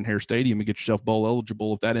loss in Jordan-Hare Stadium and get yourself bowl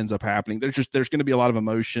eligible if that ends up happening? There's going to be a lot of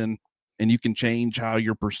emotion, and you can change how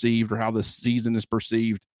you're perceived or how the season is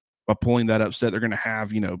perceived by pulling that upset. They're going to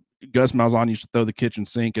have, Gus Malzahn used to throw the kitchen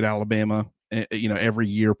sink at Alabama, every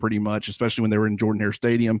year pretty much, especially when they were in Jordan-Hare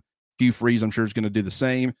Stadium. Hugh Freeze, I'm sure, is going to do the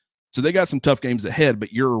same. So they got some tough games ahead,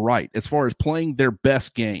 but you're right. As far as playing their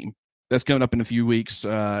best game, that's coming up in a few weeks.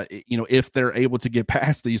 If they're able to get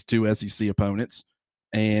past these 2 SEC opponents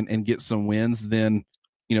and get some wins, then,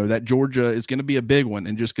 that Georgia is going to be a big one.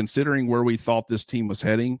 And just considering where we thought this team was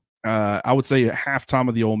heading, I would say at halftime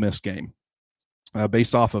of the Ole Miss game,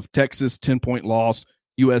 based off of Texas, 10-point loss,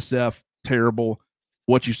 USF, terrible.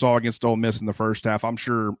 What you saw against Ole Miss in the first half, I'm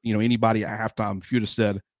sure, anybody at halftime, if you'd have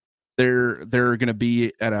said, they're going to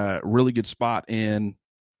be at a really good spot in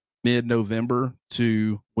mid-November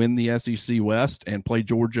to win the SEC West and play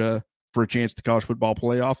Georgia for a chance at the college football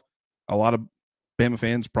playoff, a lot of Bama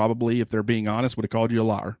fans probably, if they're being honest, would have called you a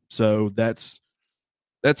liar. So that's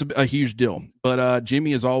a huge deal. But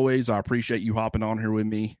Jimmy, as always, I appreciate you hopping on here with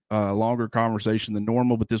me. Longer conversation than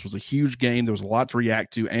normal, but this was a huge game. There was a lot to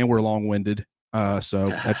react to, and we're long-winded. So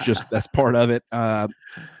that's part of it.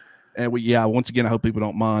 And once again, I hope people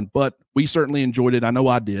don't mind, but we certainly enjoyed it. I know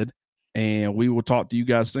I did, and we will talk to you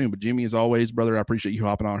guys soon. But Jimmy, as always, brother, I appreciate you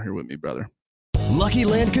hopping on here with me, brother. Lucky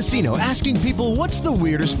Land Casino, asking people, what's the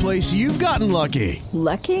weirdest place you've gotten lucky?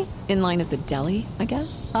 Lucky? In line at the deli, I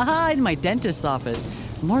guess? Aha, in my dentist's office.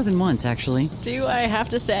 More than once, actually. Do I have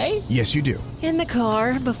to say? Yes, you do. In the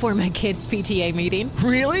car before my kids' PTA meeting.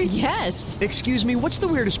 Really? Yes. Excuse me, what's the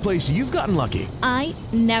weirdest place you've gotten lucky? I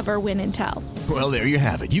never win and tell. Well, there you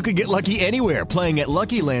have it. You can get lucky anywhere, playing at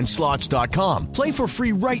LuckyLandSlots.com. Play for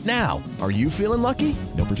free right now. Are you feeling lucky?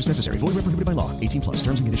 No purchase necessary. Void where prohibited by law. 18+.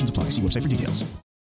 Terms and conditions apply. See website for details.